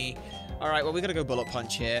kidding me. Alright, well, we got to go Bullet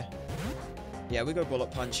Punch here. Yeah, we go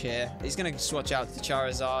Bullet Punch here. He's going to swatch out the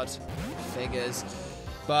Charizard. Figures.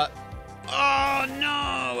 But... oh,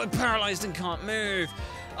 no! We're paralyzed and can't move.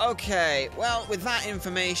 Okay, well, with that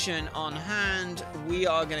information on hand, we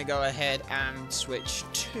are going to go ahead and switch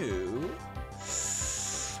to...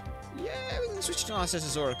 yeah, we can switch to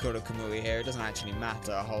Narcissus or Akuro Kamui here. It doesn't actually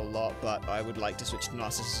matter a whole lot, but I would like to switch to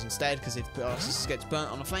Narcissus instead, because if Narcissus gets burnt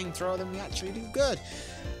on a flamethrower, then we actually do good.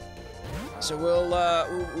 So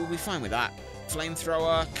we'll be fine with that.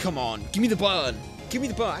 Flamethrower, come on, give me the burn. Give me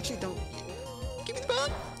the burn. Actually, don't. Give me the burn.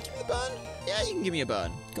 Give me the burn. Yeah, you can give me a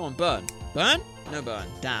burn. Go on, burn. Burn? No burn.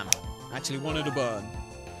 Damn. Actually wanted a burn.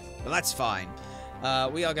 But that's fine.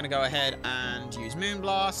 We are going to go ahead and use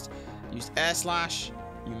Moonblast. Use Air Slash.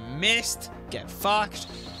 You missed. Get fucked.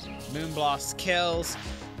 Moonblast kills.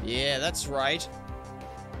 Yeah, that's right.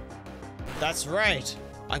 That's right.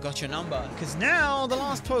 I got your number. Because now, the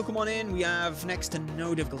last Pokemon in, we have next to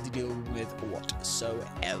no difficulty dealing with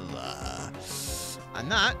whatsoever.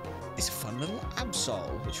 And that is a fun little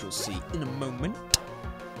Absol, which we'll see in a moment.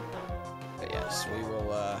 But yes, we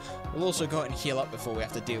will, we'll also go and heal up before we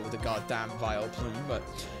have to deal with the goddamn Vileplume. But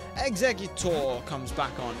Exeggutor comes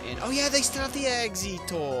back on in. Oh yeah, they still have the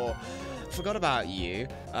Exeggutor. Forgot about you.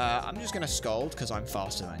 I'm just going to scold because I'm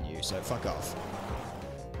faster than you, so fuck off.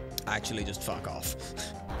 Actually, just fuck off.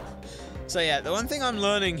 So yeah, the one thing I'm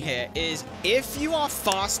learning here is if you are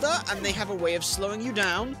faster and they have a way of slowing you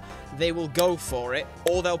down, they will go for it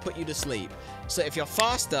or they'll put you to sleep. So if you're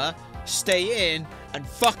faster, stay in and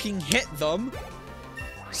fucking hit them.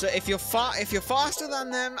 So if you're faster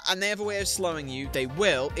than them and they have a way of slowing you, they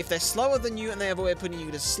will. If they're slower than you and they have a way of putting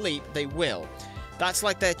you to sleep, they will. That's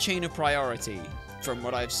like their chain of priority from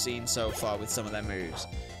what I've seen so far with some of their moves.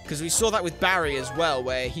 Because we saw that with Barry as well,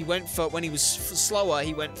 where he went for, when he was slower,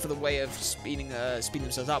 he went for the way of speeding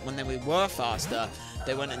themselves up. When they were faster,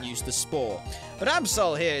 they went and used the Spore. But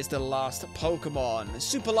Absol here is the last Pokemon.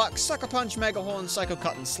 Super Luck, Sucker Punch, Mega Horn, Psycho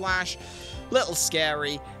Cut, and Slash. Little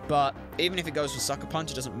scary, but even if it goes for Sucker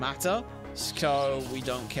Punch, it doesn't matter. So we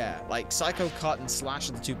don't care. Like, Psycho Cut and Slash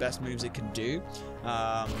are the two best moves it can do.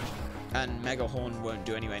 And Mega Horn won't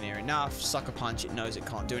do anywhere near enough. Sucker Punch, it knows it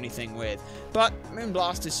can't do anything with. But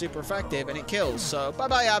Moonblast is super effective, and it kills. So,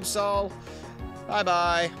 bye-bye, Absol.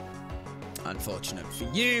 Bye-bye. Unfortunate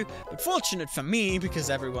for you, but fortunate for me, because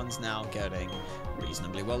everyone's now getting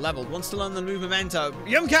reasonably well leveled. Wants to learn the move Memento.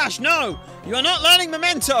 Yumkash, no! You are not learning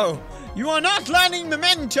Memento! You are not learning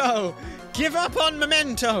Memento! Give up on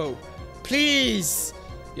Memento! Please!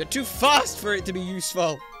 You're too fast for it to be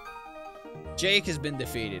useful. Jake has been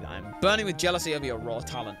defeated. I'm burning with jealousy over your raw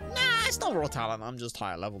talent. Nah, it's not raw talent. I'm just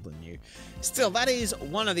higher level than you. Still, that is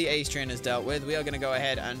one of the ace trainers dealt with. We are going to go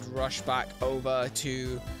ahead and rush back over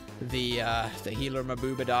to the healer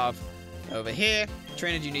Mabubadav over here.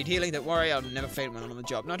 Trainer, do you need healing? Don't worry, I'll never faint when I'm on the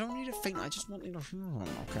job. No, I don't need a faint. I just want you to heal.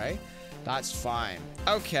 Okay, that's fine.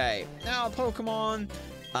 Okay, now Pokemon.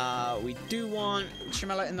 We do want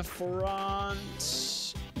Chimela in the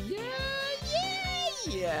front.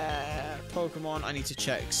 Yeah. Pokemon I need to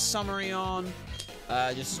check summary on.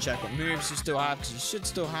 Just to check what moves you still have, because you should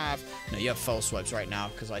still have. No, you have False Swipes right now,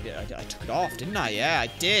 because I took it off, didn't I? Yeah, I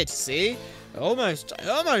did. See? I almost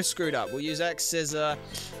screwed up. We'll use X Scissor.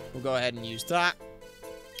 We'll go ahead and use that.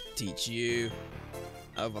 Teach you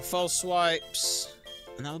over False Swipes.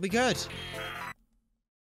 And that'll be good.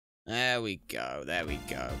 There we go. There we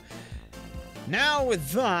go. Now with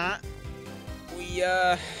that, we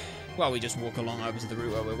just walk along over to the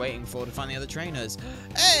route where we're waiting for to find the other trainers.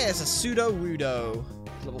 Hey, it's a Pseudo-Wudo.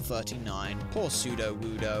 Level 39. Poor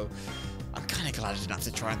Pseudo-Wudo. I'm kind of glad I didn't have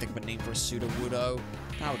to try and think of a name for a Pseudo-Wudo.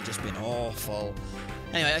 That would have just been awful.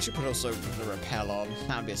 Anyway, I should also put a repel on.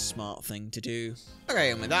 That would be a smart thing to do.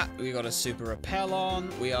 Okay, and with that, we got a super repel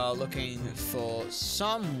on. We are looking for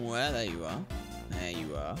somewhere. There you are. There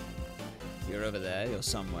you are. You're over there. You're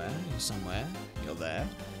somewhere. You're somewhere. You're there.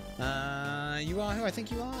 You are who I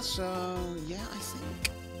think you are. So, yeah,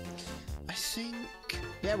 I think...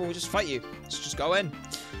 Yeah, we'll just fight you. Let's just go in.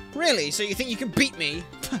 Really? So you think you can beat me?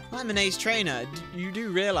 I'm an ace trainer. You do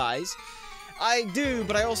realize... I do,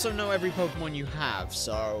 but I also know every Pokemon you have,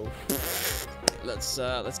 so let's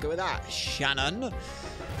go with that. Shannon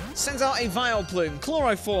sends out a Vileplume,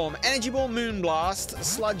 Chloroform, Energy Ball, Moonblast,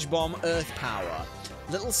 Sludge Bomb, Earth Power.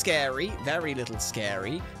 Little scary, very little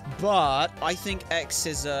scary, but I think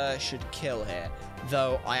X-Scissor should kill here.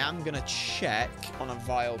 Though I am gonna check on a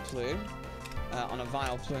Vileplume,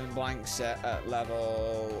 blank set at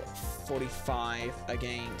level 45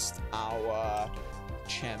 against our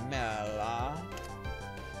Chimera.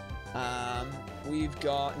 We've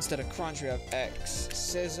got, instead of Crunch, we have X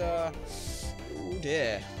Scissor. Oh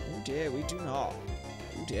dear, we do not.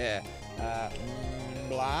 Oh dear.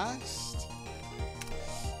 Moonblast.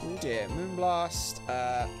 Oh dear, Moonblast.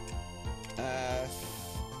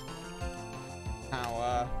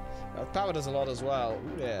 Power. Power does a lot as well.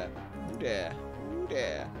 Oh dear. Oh dear. Oh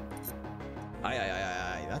dear.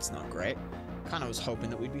 Aye, that's not great. Kind of was hoping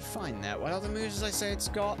that we'd be fine there. What other moves did I say it's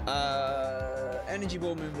got? Energy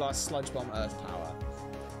Ball, Moonblast, Sludge Bomb, Earth Power.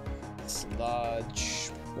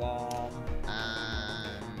 Sludge Bomb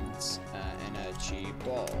and Energy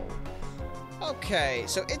Ball. Okay,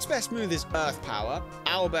 so its best move is Earth Power.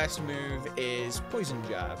 Our best move is Poison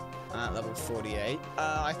Jab at level 48.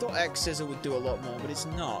 I thought X-Scissor would do a lot more, but it's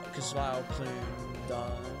not, because Vileplume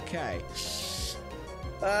does okay.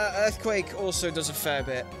 Earthquake also does a fair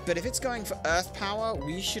bit, but if it's going for Earth Power,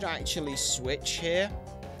 we should actually switch here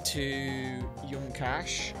to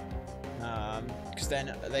Yumkash, because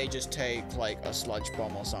then they just take like a Sludge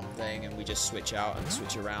Bomb or something, and we just switch out and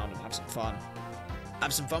switch around and have some fun.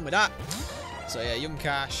 Have some fun with that. So yeah,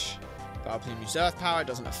 Yumkash, Vileplume uses Earth Power, it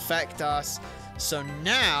doesn't affect us. So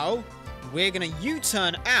now we're gonna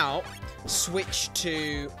U-turn out, switch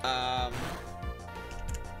to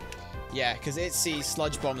yeah, because it sees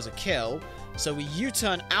Sludge Bomb as a kill. So we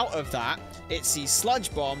U-turn out of that. It sees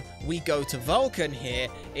Sludge Bomb. We go to Vulcan here,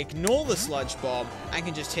 ignore the Sludge Bomb, and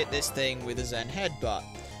can just hit this thing with a Zen Headbutt.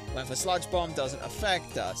 When for Sludge Bomb doesn't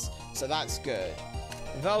affect us. So that's good.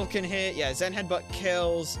 Vulcan here, yeah, Zen Headbutt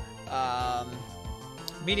kills.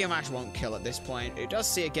 Medium Ash won't kill at this point. It does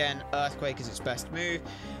see again, Earthquake is its best move.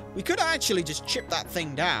 We could actually just chip that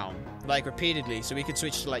thing down, like repeatedly. So we could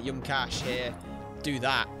switch to like Yumkash here. Do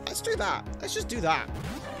that. Let's do that. Let's just do that.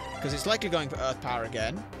 Because it's likely going for Earth Power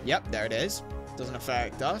again. Yep, there it is. Doesn't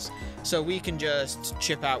affect us. So we can just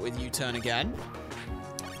chip out with U-turn again.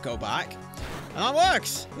 Go back. And that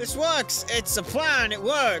works. This works. It's a plan. It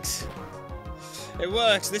works. It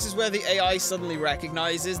works. This is where the AI suddenly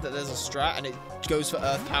recognizes that there's a strat and it goes for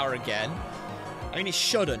Earth Power again. I mean, it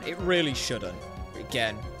shouldn't. It really shouldn't.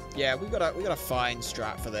 Again. Yeah, we got a fine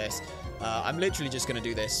strat for this. I'm literally just going to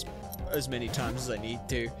do this as many times as I need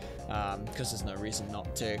to, because there's no reason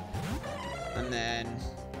not to. And then,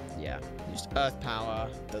 yeah, used Earth Power,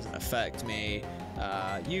 doesn't affect me.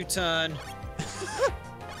 U-turn.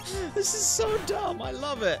 This is so dumb. I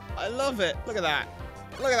love it. I love it. Look at that.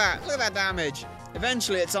 Look at that. Look at that damage.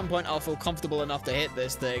 Eventually, at some point, I'll feel comfortable enough to hit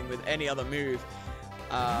this thing with any other move.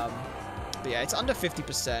 But yeah, it's under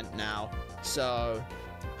 50% now. So,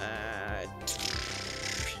 I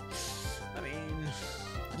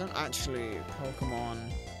don't actually Pokemon.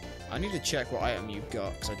 I need to check what item you've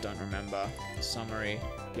got because I don't remember. Summary.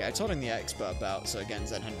 Yeah, it's holding the Expert Belt, so again,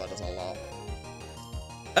 Zen Headbutt does a lot.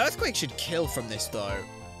 Earthquake should kill from this though.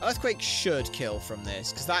 Earthquake should kill from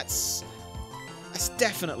this because that's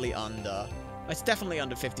definitely under. It's definitely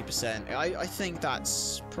under 50%. I think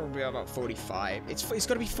that's probably about 45. It's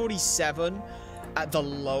got to be 47. At the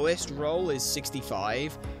lowest roll is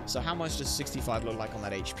 65. So how much does 65 look like on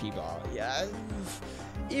that HP bar? Yeah.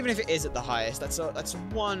 Even if it is at the highest, that's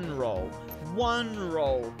one roll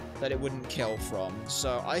that it wouldn't kill from.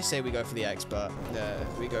 So I say we go for the Expert.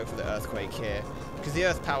 We go for the Earthquake here, because the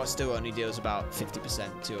Earth Power still only deals about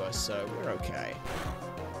 50% to us, so we're okay.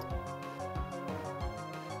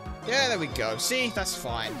 Yeah, there we go. See, that's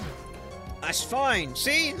fine. That's fine.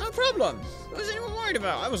 See? No problem. What was anyone worried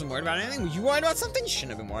about? I wasn't worried about anything. Were you worried about something? You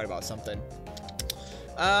shouldn't have been worried about something.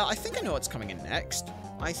 I think I know what's coming in next.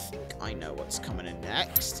 I think I know what's coming in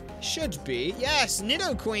next. Should be. Yes,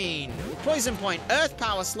 Nidoqueen. Poison Point, Earth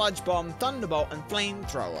Power, Sludge Bomb, Thunderbolt, and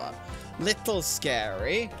Flamethrower. Little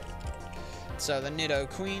scary. So the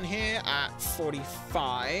Nidoqueen here at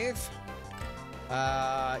 45.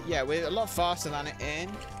 Yeah, we're a lot faster than it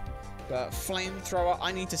in. But Flamethrower,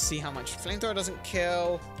 I need to see how much. Flamethrower doesn't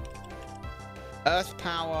kill. Earth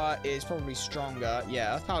Power is probably stronger.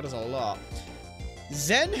 Yeah, Earth Power does a lot.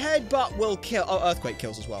 Zen Headbutt will kill. Oh, Earthquake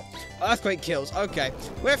kills as well. Earthquake kills. Okay,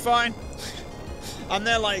 we're fine. And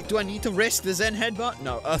they're like, do I need to risk the Zen Headbutt?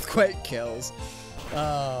 No, Earthquake kills.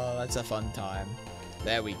 Oh, that's a fun time.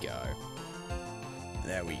 There we go.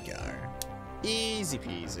 There we go. Easy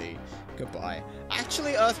peasy. Goodbye.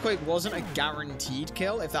 Actually, Earthquake wasn't a guaranteed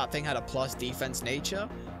kill if that thing had a plus defense nature.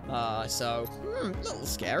 So, little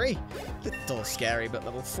scary. Little scary, but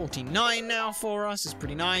level 49 now for us is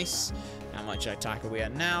pretty nice. How much attack are we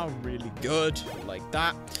at now? Really good. Like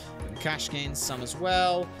that. And cash gains some as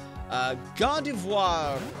well.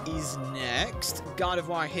 Gardevoir is next.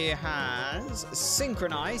 Gardevoir here has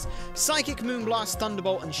Synchronize, Psychic Moonblast,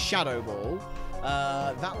 Thunderbolt, and Shadow Ball.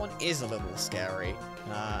 That one is a little scary.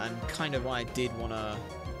 And kind of why I did want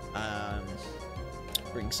to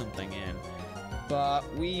bring something in. But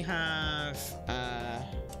we have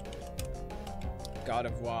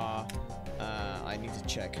Gardevoir. I need to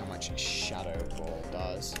check how much Shadow Ball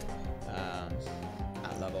does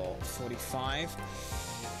at level 45.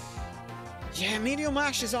 Yeah, Medial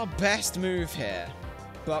Mash is our best move here.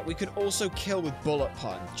 But we could also kill with Bullet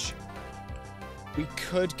Punch. We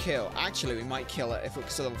could kill. Actually, we might kill it if we're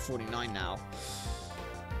still level 49 now.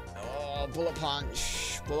 Oh, Bullet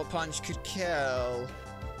Punch. Bullet Punch could kill.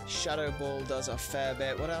 Shadow Ball does a fair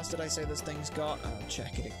bit. What else did I say this thing's got? I'll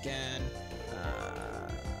check it again.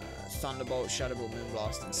 Thunderbolt, Shadow Ball,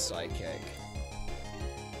 Moonblast, and Psychic.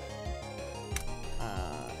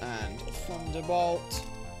 And Thunderbolt.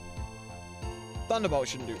 Thunderbolt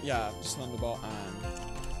shouldn't do... Yeah, just Thunderbolt and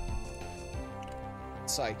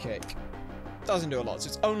Psychic. Doesn't do a lot, so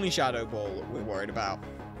it's only Shadow Ball we're worried about.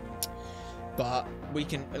 But we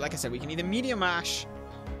can, like I said, we can either Meteor Mash.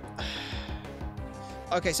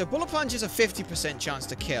 Okay, so Bullet Punch is a 50% chance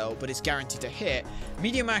to kill, but it's guaranteed to hit.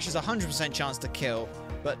 Meteor Mash is a 100% chance to kill,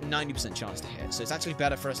 but 90% chance to hit. So it's actually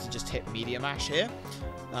better for us to just hit Meteor Mash here.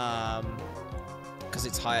 Because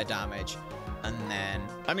it's higher damage. And then,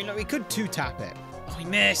 I mean, look, we could 2-tap it. Oh, we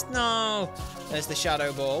missed. No. There's the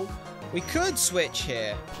Shadow Ball. We could switch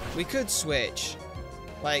here. We could switch.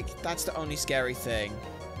 Like, that's the only scary thing.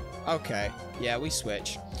 Okay. Yeah, we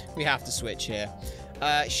switch. We have to switch here.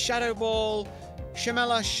 Shadow Ball.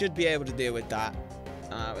 Shamela should be able to deal with that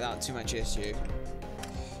without too much issue.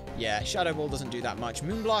 Yeah, Shadow Ball doesn't do that much.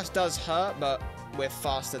 Moonblast does hurt, but we're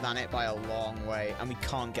faster than it by a long way, and we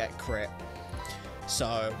can't get crit.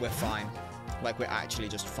 So, we're fine. Like, we're actually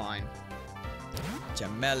just fine.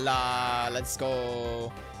 Jamela, let's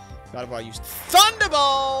go. Gardevoir used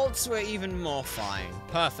Thunderbolts. We're even more fine.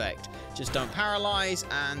 Perfect. Just don't paralyze,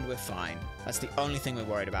 and we're fine. That's the only thing we're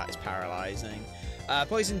worried about is paralyzing.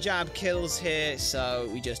 Poison Jab kills here, so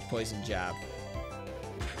we just Poison Jab.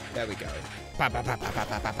 There we go. Pap, pap, pap, pap, pap,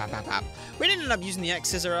 pap, pap, pap. We didn't end up using the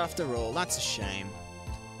X-Scissor after all. That's a shame.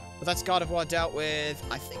 But that's Gardevoir dealt with.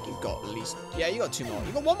 I think you've got at least... Yeah, you got 2 more.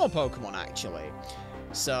 You got 1 more Pokemon, actually.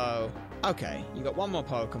 So, okay. You got 1 more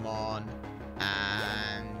Pokemon.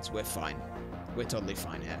 And we're fine. We're totally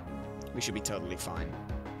fine here. We should be totally fine.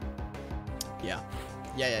 Yeah.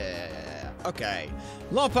 Yeah. Okay.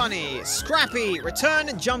 Lopunny, Scrappy,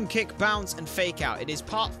 Return, Jump Kick, Bounce, and Fake Out. It is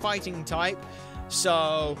part fighting type,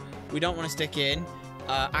 so we don't want to stick in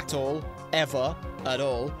at all, ever, at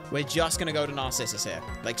all. We're just going to go to Narcissus here.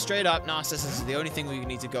 Like, straight up, Narcissus is the only thing we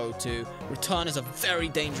need to go to. Return is a very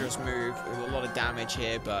dangerous move with a lot of damage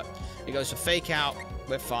here, but it goes for Fake Out.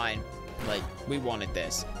 We're fine. Like, we wanted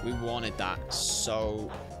this. We wanted that,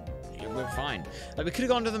 so... we're fine. Like, we could have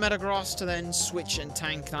gone to the Metagross to then switch and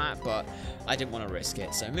tank that, but I didn't want to risk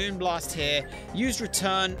it. So Moonblast here. Use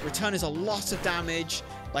Return. Return is a lot of damage.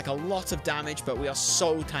 Like, a lot of damage, but we are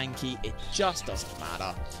so tanky, it just doesn't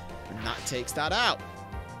matter. And that takes that out.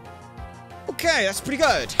 Okay, that's pretty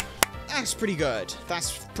good. That's pretty good.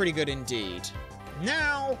 That's pretty good indeed.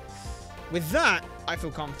 Now, with that, I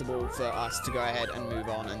feel comfortable for us to go ahead and move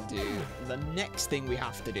on and do the next thing we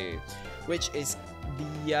have to do, which is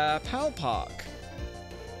the Pal Park.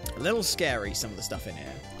 A little scary, some of the stuff in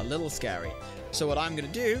here. A little scary. So what I'm going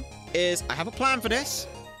to do is, I have a plan for this.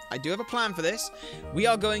 I do have a plan for this. We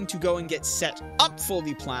are going to go and get set up for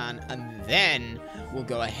the plan, and then we'll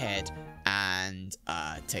go ahead and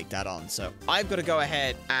take that on. So I've got to go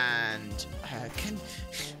ahead and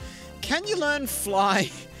can you learn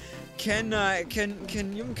fly? Can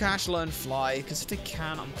young Cash learn fly? Because if they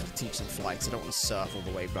can, I'm gonna teach them fly because I don't want to surf all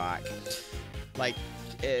the way back. Like,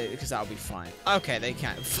 because that'll be fine. Okay, they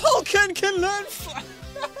can. Falcon can learn fly.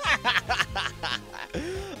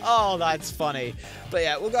 Oh, that's funny. But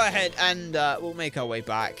yeah, we'll go ahead and we'll make our way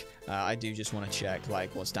back. I do just want to check,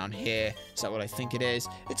 like, what's down here. Is that what I think it is?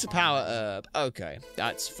 It's a power herb. Okay,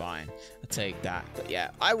 that's fine. I'll take that. But yeah,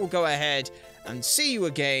 I will go ahead and see you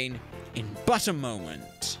again in but a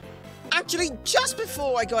moment. Actually, just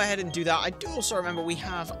before I go ahead and do that, I do also remember we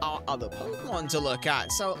have our other Pokemon to look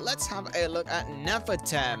at. So let's have a look at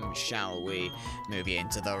Nefertem, shall we? Move you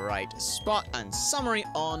into the right spot, and summary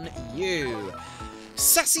on you.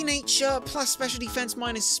 Sassy nature, plus special defense,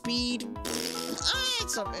 minus speed.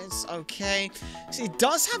 It's okay. See, it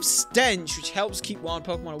does have stench, which helps keep wild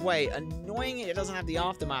Pokemon away. Annoying it doesn't have the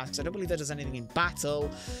aftermath, because I don't believe that does anything in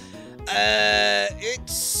battle.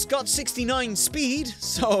 It's got 69 speed,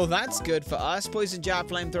 so that's good for us. Poison Jab,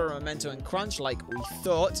 Flamethrower, Memento, and Crunch, like we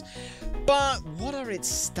thought. But what are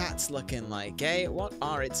its stats looking like, eh? What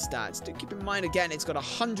are its stats? Do keep in mind, again, it's got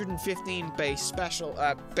 115 base special,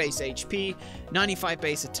 base HP, 95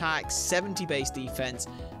 base attack, 70 base defense,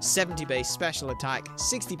 70 base special attack,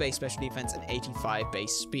 60 base special defense, and 85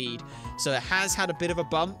 base speed. So it has had a bit of a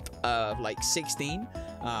bump of like 16,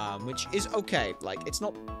 which is okay. Like, it's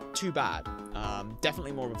not too bad.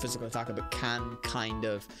 Definitely more of a physical attacker, but can kind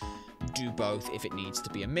of do both if it needs to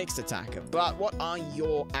be a mixed attacker. But what are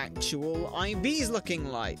your actual IVs looking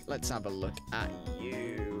like? Let's have a look at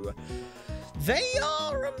you. They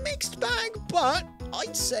are a mixed bag, but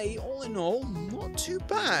I'd say all in all, not too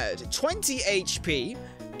bad. 20 HP,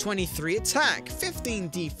 23 attack, 15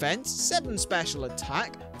 defense, 7 special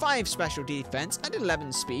attack, 5 special defense, and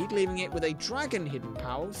 11 speed, leaving it with a dragon hidden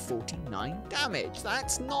power of 49 damage.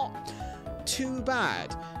 That's not too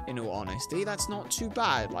bad, in all honesty. That's not too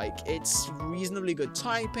bad. Like, it's reasonably good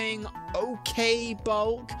typing, okay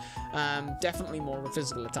bulk, definitely more of a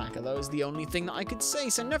physical attacker. That was the only thing that I could say.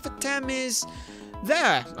 So Nefertem is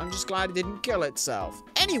there. I'm just glad it didn't kill itself.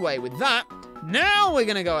 Anyway, with that, now we're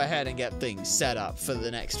gonna go ahead and get things set up for the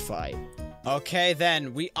next fight. Okay,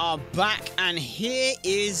 then, we are back, and here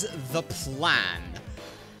is the plan.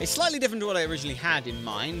 It's slightly different to what I originally had in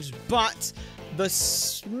mind, but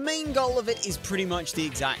the main goal of it is pretty much the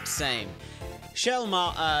exact same. Shell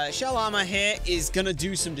Armor here is gonna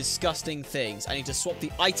do some disgusting things. I need to swap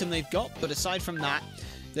the item they've got, but aside from that,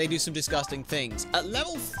 they do some disgusting things. At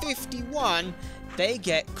level 51, they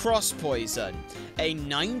get Cross Poison, a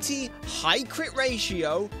 90 high crit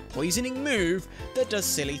ratio poisoning move that does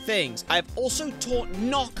silly things. I've also taught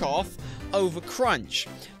Knockoff over Crunch.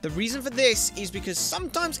 The reason for this is because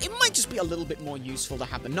sometimes it might just be a little bit more useful to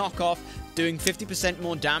have the Knockoff. Doing 50%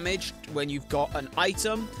 more damage when you've got an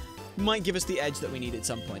item might give us the edge that we need at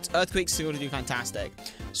some points. Earthquake's still to do fantastic.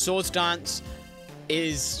 Swords Dance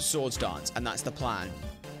is Swords Dance, and that's the plan.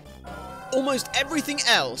 Almost everything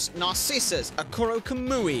else, Narcissus, Akuro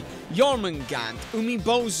Kamui, Yormungand,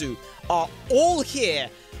 Umibozu, are all here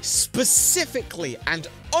specifically and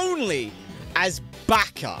only as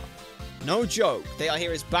backup. No joke, they are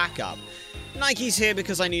here as backup. Nike's here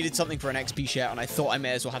because I needed something for an XP share, and I thought I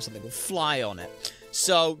may as well have something with fly on it.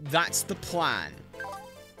 So, that's the plan.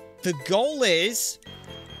 The goal is,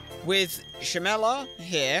 with Shamela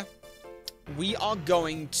here, we are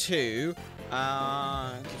going to...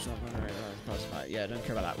 yeah, don't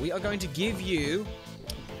care about that. We are going to give you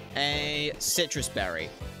a citrus berry.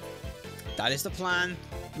 That is the plan.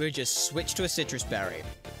 We'll just switch to a citrus berry.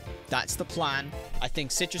 That's the plan. I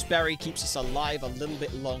think citrus berry keeps us alive a little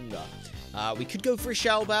bit longer. We could go for a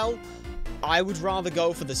shell bell. I would rather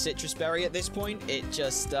go for the citrus berry at this point. It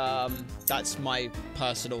just, that's my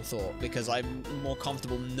personal thought, because I'm more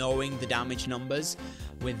comfortable knowing the damage numbers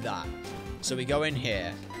with that. So we go in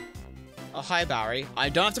here. Oh, hi, Barry. I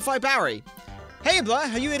don't have to fight Barry. Hey, Blur,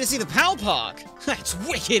 are you here to see the Pal Park? That's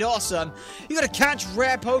wicked awesome. You gotta catch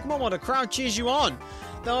rare Pokemon while the crowd cheers you on.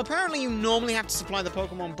 Though apparently you normally have to supply the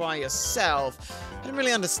Pokemon by yourself. I don't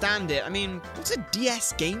really understand it. I mean, what's a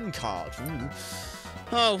DS game card? Ooh.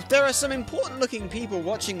 Oh, there are some important looking people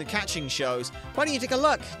watching the catching shows. Why don't you take a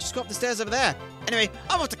look? Just go up the stairs over there. Anyway,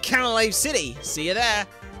 I'm off to Canalave City. See you there.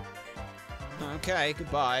 Okay,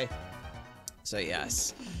 goodbye. So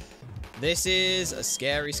yes. This is a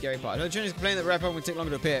scary, scary part. No, Johnny's complaining that rare Pokemon would take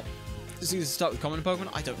longer to appear. Does he start with common Pokemon?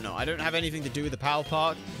 I don't know. I don't have anything to do with the Pal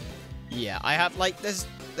Park. Yeah, I have, like, there's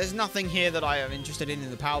there's nothing here that I am interested in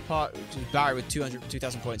the power part. Barry with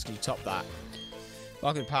 2,000 points. Can you top that?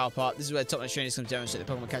 Welcome to Power Part. This is where top-notch trainers come to demonstrate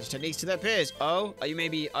the Pokemon catching techniques to their peers. Oh, are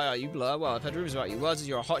you Blur? Well, I've heard rumors about you. Words as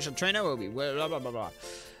you're a hotshot trainer, will be blah, blah, blah, blah.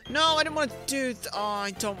 No, I didn't want to do... I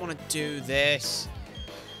don't want to do this.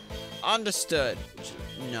 Understood.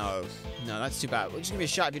 No, that's too bad. We're just going to be a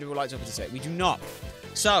shout if you would like something to say. We do not.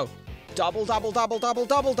 So, double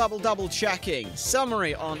checking.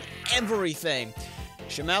 Summary on everything.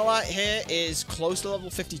 Shamela here is close to level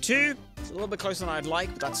 52. It's a little bit closer than I'd like,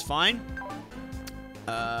 but that's fine.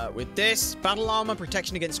 With this, battle armor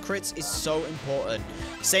protection against crits is so important.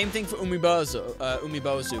 Same thing for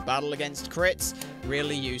Umibozu. Battle against crits,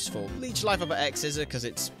 really useful. Leech life up at X Scissor because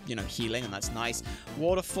it's, you know, healing and that's nice.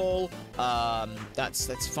 Waterfall,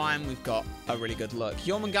 that's fine. We've got a really good look.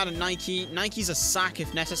 Yormungand Nike. Nike's a sack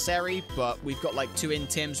if necessary, but we've got like 2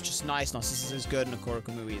 Intims, which is nice. Narcissus is good and Akora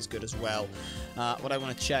Kamui is good as well. What I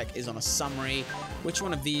want to check is on a summary, which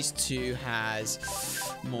one of these two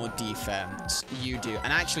has more defense? You do.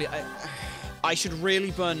 And actually, I should really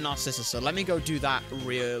burn Narcissus, so let me go do that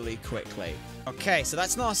really quickly. Okay, so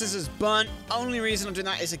that's Narcissus burnt. Only reason I'm doing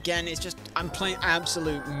that is, again, it's just I'm playing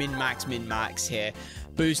absolute min-max here.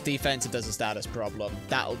 Boost defense if there's a status problem.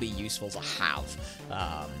 That'll be useful to have.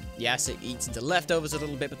 Yes, it eats into leftovers a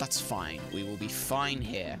little bit, but that's fine. We will be fine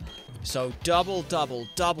here. So double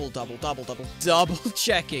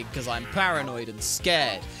checking because I'm paranoid and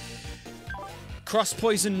scared. Cross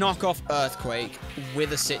Poison knockoff Earthquake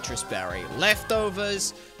with a Citrus Berry.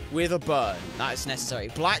 Leftovers with a burn. That is necessary.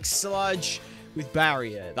 Black Sludge with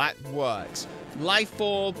Barrier. That works. Life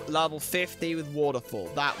Orb, level 50 with Waterfall.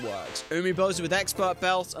 That works. Umibozu with Expert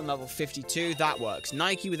Belt and level 52. That works.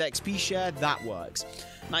 Nike with XP Share. That works.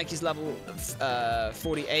 Nike's level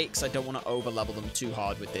 48 because I don't want to over-level them too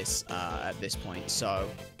hard with this at this point. So,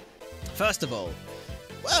 first of all,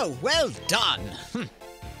 whoa, well done.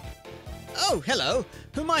 Oh, hello.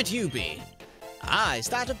 Who might you be? Ah, is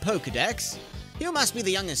that a Pokedex? You must be the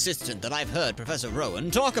young assistant that I've heard Professor Rowan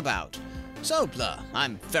talk about. So, Blur,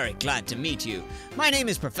 I'm very glad to meet you. My name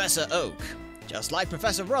is Professor Oak. Just like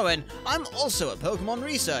Professor Rowan, I'm also a Pokemon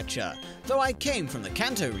researcher, though I came from the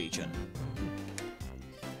Kanto region.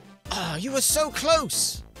 Ah, you were so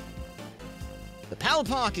close! The Pal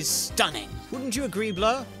Park is stunning, wouldn't you agree,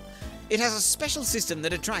 Blur? It has a special system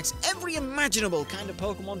that attracts every imaginable kind of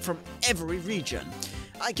Pokemon from every region.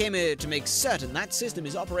 I came here to make certain that system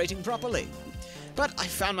is operating properly. But I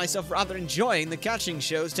found myself rather enjoying the catching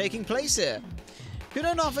shows taking place here. You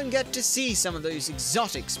don't often get to see some of those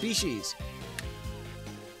exotic species.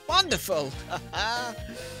 Wonderful!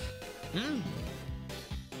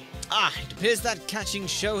 Ah, it appears that catching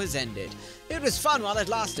show has ended. It was fun while it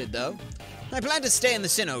lasted, though. I plan to stay in the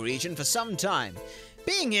Sinnoh region for some time.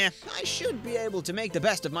 Being here, I should be able to make the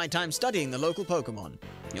best of my time studying the local Pokemon.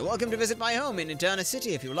 You're welcome to visit my home in Eterna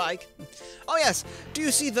City if you like. Oh yes, do you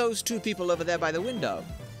see those 2 people over there by the window?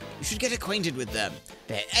 You should get acquainted with them.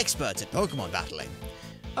 They're experts at Pokemon battling.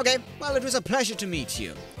 Okay, well, it was a pleasure to meet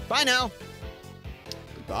you. Bye now.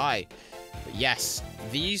 Goodbye. But yes,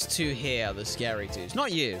 these 2 here are the scary 2s.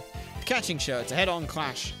 Not you. The catching show, it's a head-on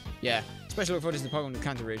clash. Yeah, especially with footage in the Pokemon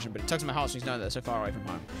Kanto region, but it tugs at my heartstrings knowing that they're so far away from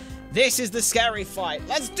home. This is the scary fight.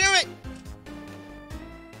 Let's do it!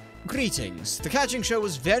 Greetings. The catching show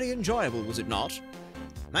was very enjoyable, was it not?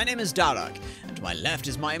 My name is Darach, and to my left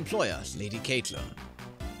is my employer, Lady Caitlin.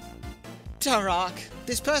 Darach,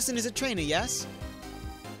 this person is a trainer, yes?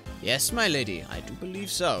 Yes, my lady, I do believe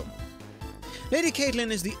so. Lady Caitlin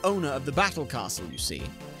is the owner of the Battle Castle, you see.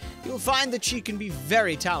 You'll find that she can be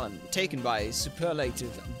very taken by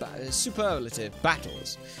superlative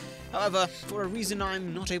battles. However, for a reason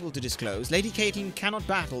I'm not able to disclose, Lady Caitlin cannot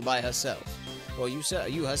battle by herself. Or you, sir,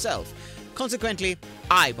 you herself. Consequently,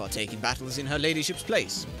 I partake in battles in her ladyship's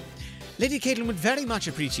place. Lady Caitlin would very much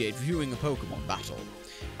appreciate viewing a Pokemon battle.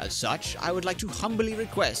 As such, I would like to humbly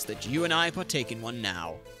request that you and I partake in one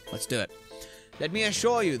now. Let's do it. Let me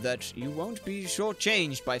assure you that you won't be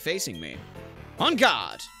shortchanged by facing me. On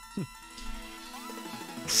guard!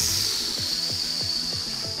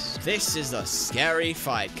 This is a scary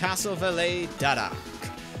fight. Castle Valet Darach.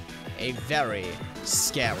 A very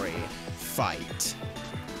scary fight.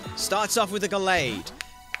 Starts off with a Gallade.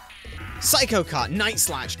 Psycho Cut, Night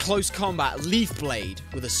Slash, Close Combat, Leaf Blade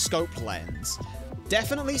with a Scope Lens.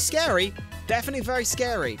 Definitely scary. Definitely very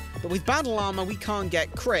scary. But with Battle Armor, we can't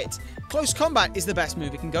get crit. Close Combat is the best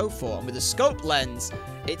move it can go for. And with a Scope Lens,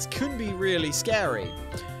 it could be really scary.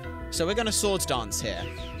 So we're going to Swords Dance here.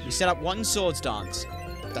 We set up 1 Swords Dance.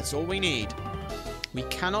 That's all we need. We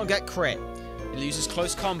cannot get crit. It uses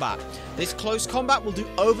Close Combat. This Close Combat will do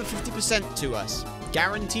over 50% to us.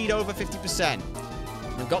 Guaranteed over 50%.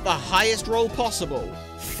 I've got the highest roll possible.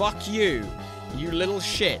 Fuck you. You little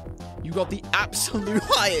shit. You got the absolute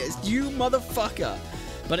highest. You motherfucker.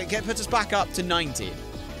 But it puts us back up to 90.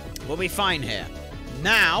 We'll be fine here.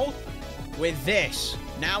 Now, with this,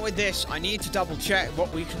 I need to double check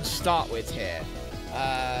what we can start with here.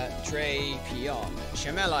 Drapion.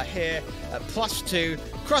 Shamela here at +2.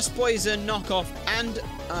 Cross poison, knockoff, and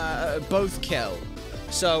both kill.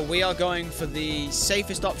 So we are going for the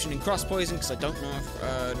safest option in cross poison because I don't know if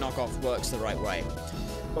knockoff works the right way.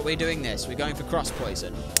 But we're doing this. We're going for cross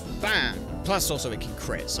poison. Bam! Plus also it can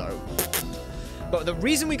crit, so... But the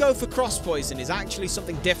reason we go for cross poison is actually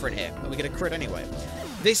something different here. And we get a crit anyway.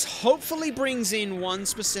 This hopefully brings in one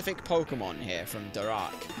specific Pokemon here from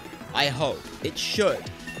Darach. I hope. It should.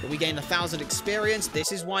 But we gained 1,000 experience.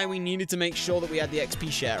 This is why we needed to make sure that we had the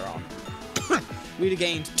XP share on. We'd have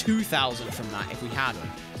gained 2,000 from that if we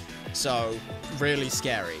hadn't. So, really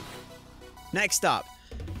scary. Next up,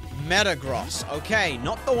 Metagross. Okay,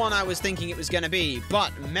 not the one I was thinking it was going to be,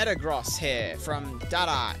 but Metagross here from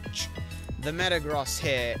Darach. The Metagross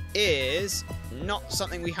here is not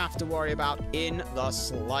something we have to worry about in the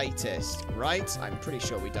slightest, right? I'm pretty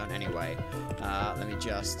sure we don't anyway. Let me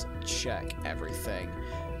just check everything.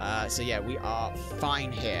 So yeah, we are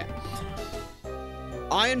fine here.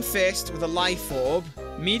 Iron Fist with a Life Orb,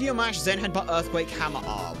 Meteor Mash, Zen Headbutt, Earthquake, Hammer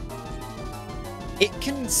Arm. It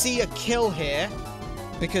can see a kill here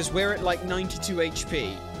because we're at like 92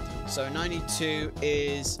 HP. So 92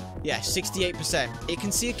 is, yeah, 68%. It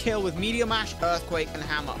can see a kill with Meteor Mash, Earthquake, and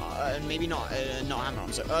Hammer, and maybe not Hammer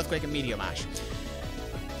Arm, so Earthquake and Meteor Mash.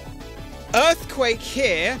 Earthquake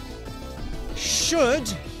here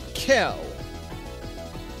should kill.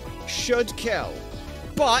 Should kill.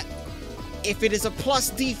 But if it is a plus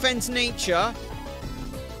defense nature,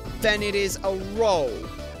 then it is a roll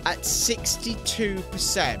at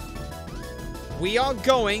 62%. We are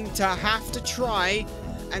going to have to try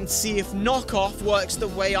and see if knockoff works the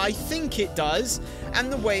way I think it does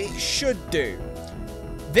and the way it should do.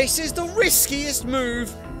 This is the riskiest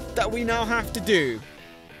move that we now have to do.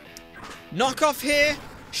 Knockoff here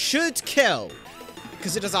should kill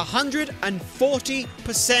because it does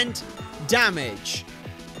 140% damage.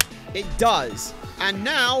 It does. And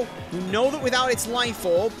now we know that without its Life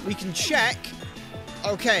Orb, we can check.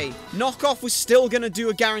 Okay, knockoff was still going to do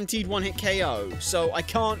a guaranteed one-hit KO, so I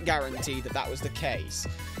can't guarantee that that was the case.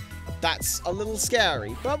 That's a little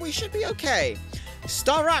scary, but we should be okay.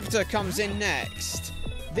 Staraptor comes in next.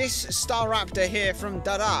 This Staraptor here from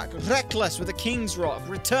Darach. Reckless with a King's Rock.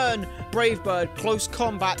 Return, Brave Bird, Close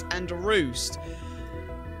Combat, and Roost.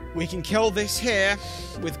 We can kill this here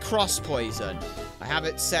with Cross Poison. I have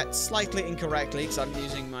it set slightly incorrectly because I'm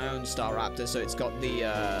using my own Staraptor, so it's got the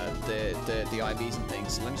IVs and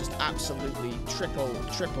things. So let me just absolutely triple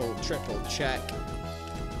check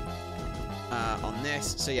on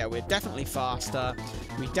this. So yeah, we're definitely faster.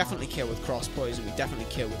 We definitely kill with Cross Poison. We definitely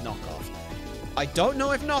kill with Knockoff. I don't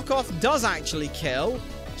know if Knockoff does actually kill,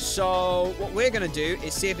 so what we're going to do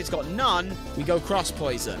is see if it's got none, we go Cross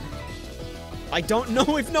Poison. I don't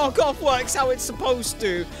know if Knockoff works how it's supposed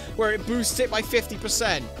to, where it boosts it by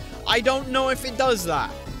 50%. I don't know if it does that.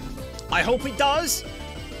 I hope it does,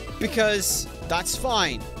 because that's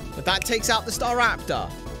fine. But that takes out the Staraptor.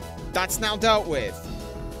 That's now dealt with.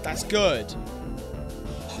 That's good.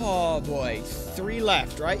 Oh boy, 3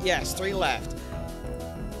 left, right? Yes, 3 left.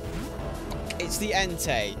 It's the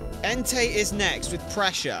Entei. Entei is next with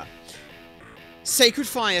Pressure. Sacred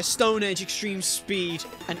Fire, Stone Edge, Extreme Speed,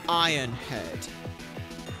 and Iron Head.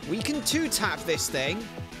 We can 2-tap this thing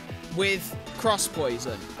with Cross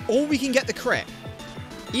Poison, or we can get the crit.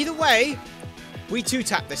 Either way, we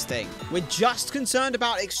 2-tap this thing. We're just concerned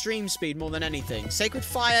about Extreme Speed more than anything. Sacred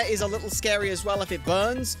Fire is a little scary as well if it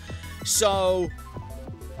burns, so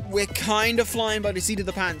we're kind of flying by the seat of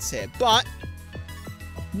the pants here. But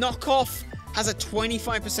Knockoff has a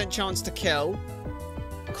 25% chance to kill.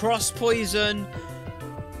 Cross Poison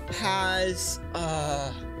has,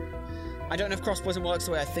 I don't know if Cross Poison works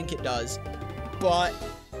the way I think it does, but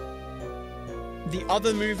the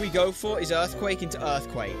other move we go for is Earthquake into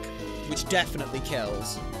Earthquake, which definitely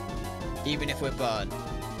kills, even if we're burnt,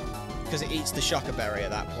 because it eats the Shocker Berry at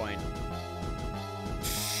that point.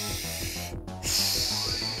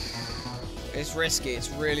 It's risky, it's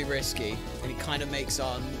really risky, and it kind of makes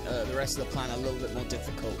on the rest of the plan a little bit more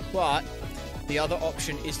difficult, but the other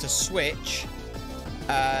option is to switch,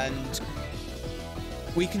 and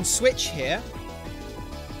we can switch here.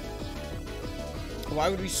 Why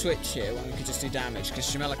would we switch here when we could just do damage? Because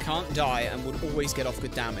Shamela can't die and would always get off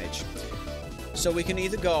good damage. So we can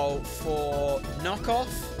either go for Knockoff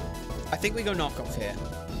I think we go knockoff here.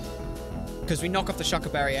 Because we knock off the Shocker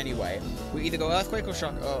Berry anyway. We either go Earthquake or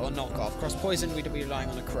knockoff. Cross Poison, we'd be relying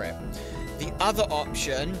on a crit. The other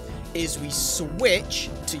option is we switch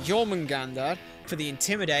to Jormungandr for the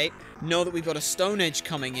Intimidate, know that we've got a Stone Edge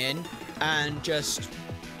coming in, and just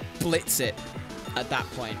blitz it at that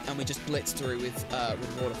point. And we just blitz through with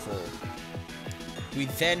Waterfall. We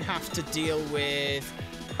then have to deal with...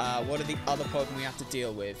 what are the other Pokemon we have to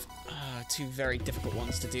deal with? Two very difficult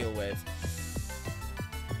ones to deal with.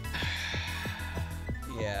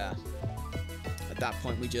 Yeah. At that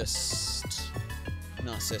point, we just...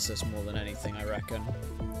 Narcissus more than anything, I reckon.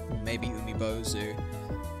 Maybe Umibozu.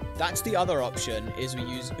 That's the other option, is we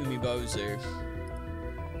use Umibozu.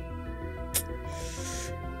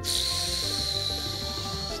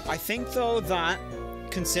 I think, though, that,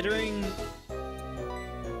 considering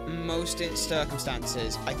most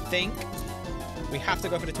circumstances, I think we have to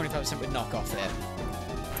go for the 25% with knockoff here.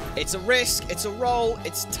 It's a risk, it's a roll,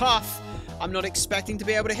 it's tough. I'm not expecting to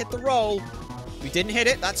be able to hit the roll. We didn't hit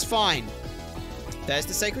it, that's fine. There's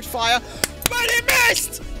the Sacred Fire. But it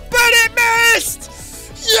missed! But it missed!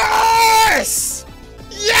 Yes!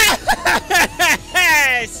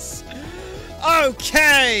 Yes!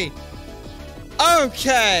 Okay!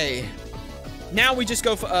 Okay! Now we just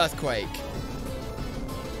go for Earthquake.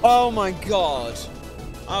 Oh my god.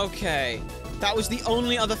 Okay. That was the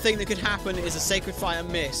only other thing that could happen is a Sacred Fire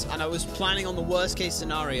miss, and I was planning on the worst case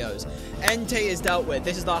scenarios. Entei is dealt with.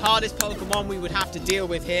 This is the hardest Pokemon we would have to deal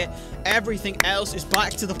with here. Everything else is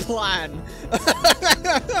back to the plan.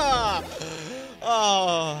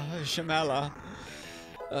 Oh, Shamela.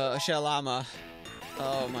 Shalama.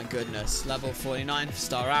 Oh my goodness. Level 49 for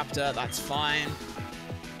Staraptor, that's fine.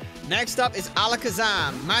 Next up is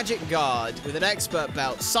Alakazam, Magic Guard, with an Expert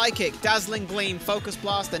Belt, Psychic, Dazzling Gleam, Focus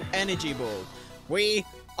Blast, and Energy Ball. We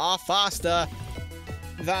are faster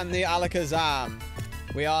than the Alakazam.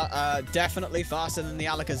 We are definitely faster than the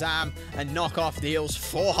Alakazam, and Knockoff deals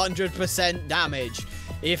 400% damage.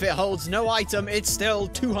 If it holds no item, it's still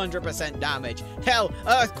 200% damage. Hell,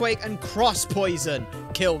 Earthquake and Cross Poison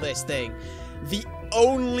kill this thing. The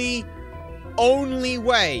only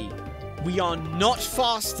way we are not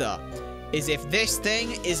faster is if this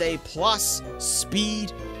thing is a plus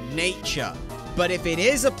speed nature. But if it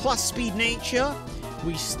is a plus speed nature,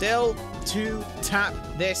 we still 2-tap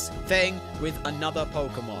this thing with another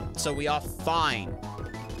Pokemon. So we are fine.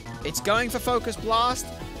 It's going for Focus Blast.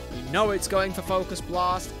 We know it's going for Focus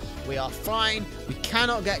Blast. We are fine. We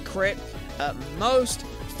cannot get crit. At most,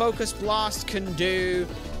 Focus Blast can do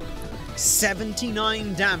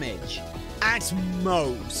 79 damage. At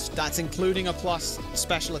most. That's including a plus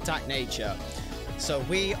special attack nature. So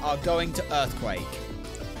we are going to Earthquake.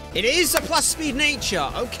 It is a plus speed nature.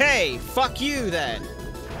 Okay, fuck you then.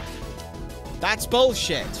 That's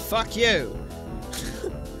bullshit. Fuck you.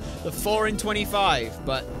 The 4 in 25,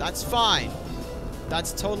 but that's fine.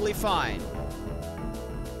 That's totally fine.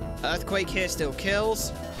 Earthquake here still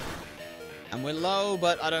kills. And we're low,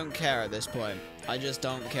 but I don't care at this point. I just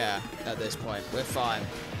don't care at this point. We're fine.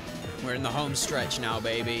 We're in the home stretch now,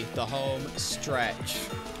 baby. The home stretch.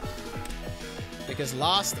 Because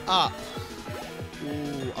last up...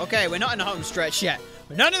 Ooh, okay, we're not in the home stretch yet.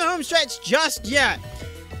 We're not in the home stretch just yet.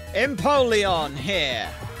 Empoleon here.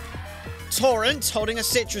 Torrent holding a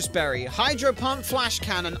Citrus Berry. Hydro Pump, Flash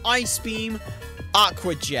Cannon, Ice Beam,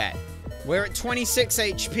 Aqua Jet. We're at 26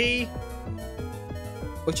 HP,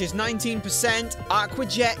 which is 19%. Aqua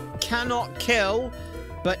Jet cannot kill,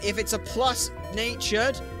 but if it's a plus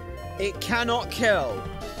natured, it cannot kill.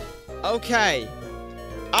 Okay.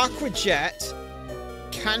 Aqua Jet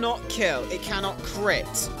cannot kill. It cannot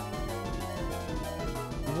crit.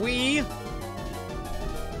 We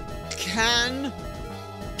can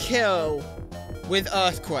kill with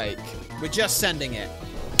Earthquake. We're just sending it.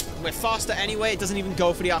 We're faster anyway. It doesn't even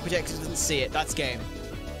go for the Aqua Jet because it doesn't see it. That's game.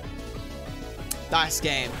 That's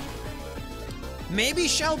game. Maybe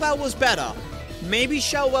Shell Bell was better. Maybe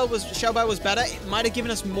Shell Bell was better. It might have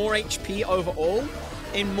given us more HP overall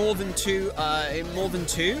in more than two.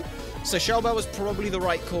 So Shell Bell was probably the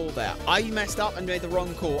right call there. I messed up and made the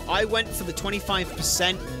wrong call. I went for the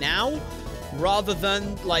 25% now, rather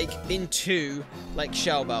than like in 2, like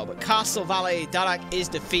Shell Bell. But Castle Valley Darach is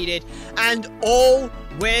defeated, and all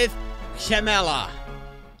with Shamela.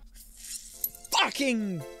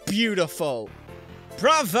 Fucking beautiful.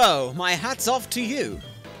 Bravo! My hat's off to you.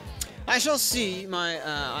 I shall see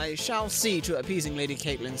to appeasing Lady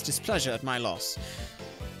Caitlin's displeasure at my loss.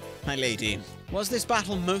 My lady, was this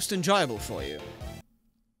battle most enjoyable for you?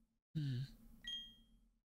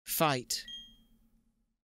 Fight.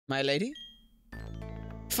 My lady?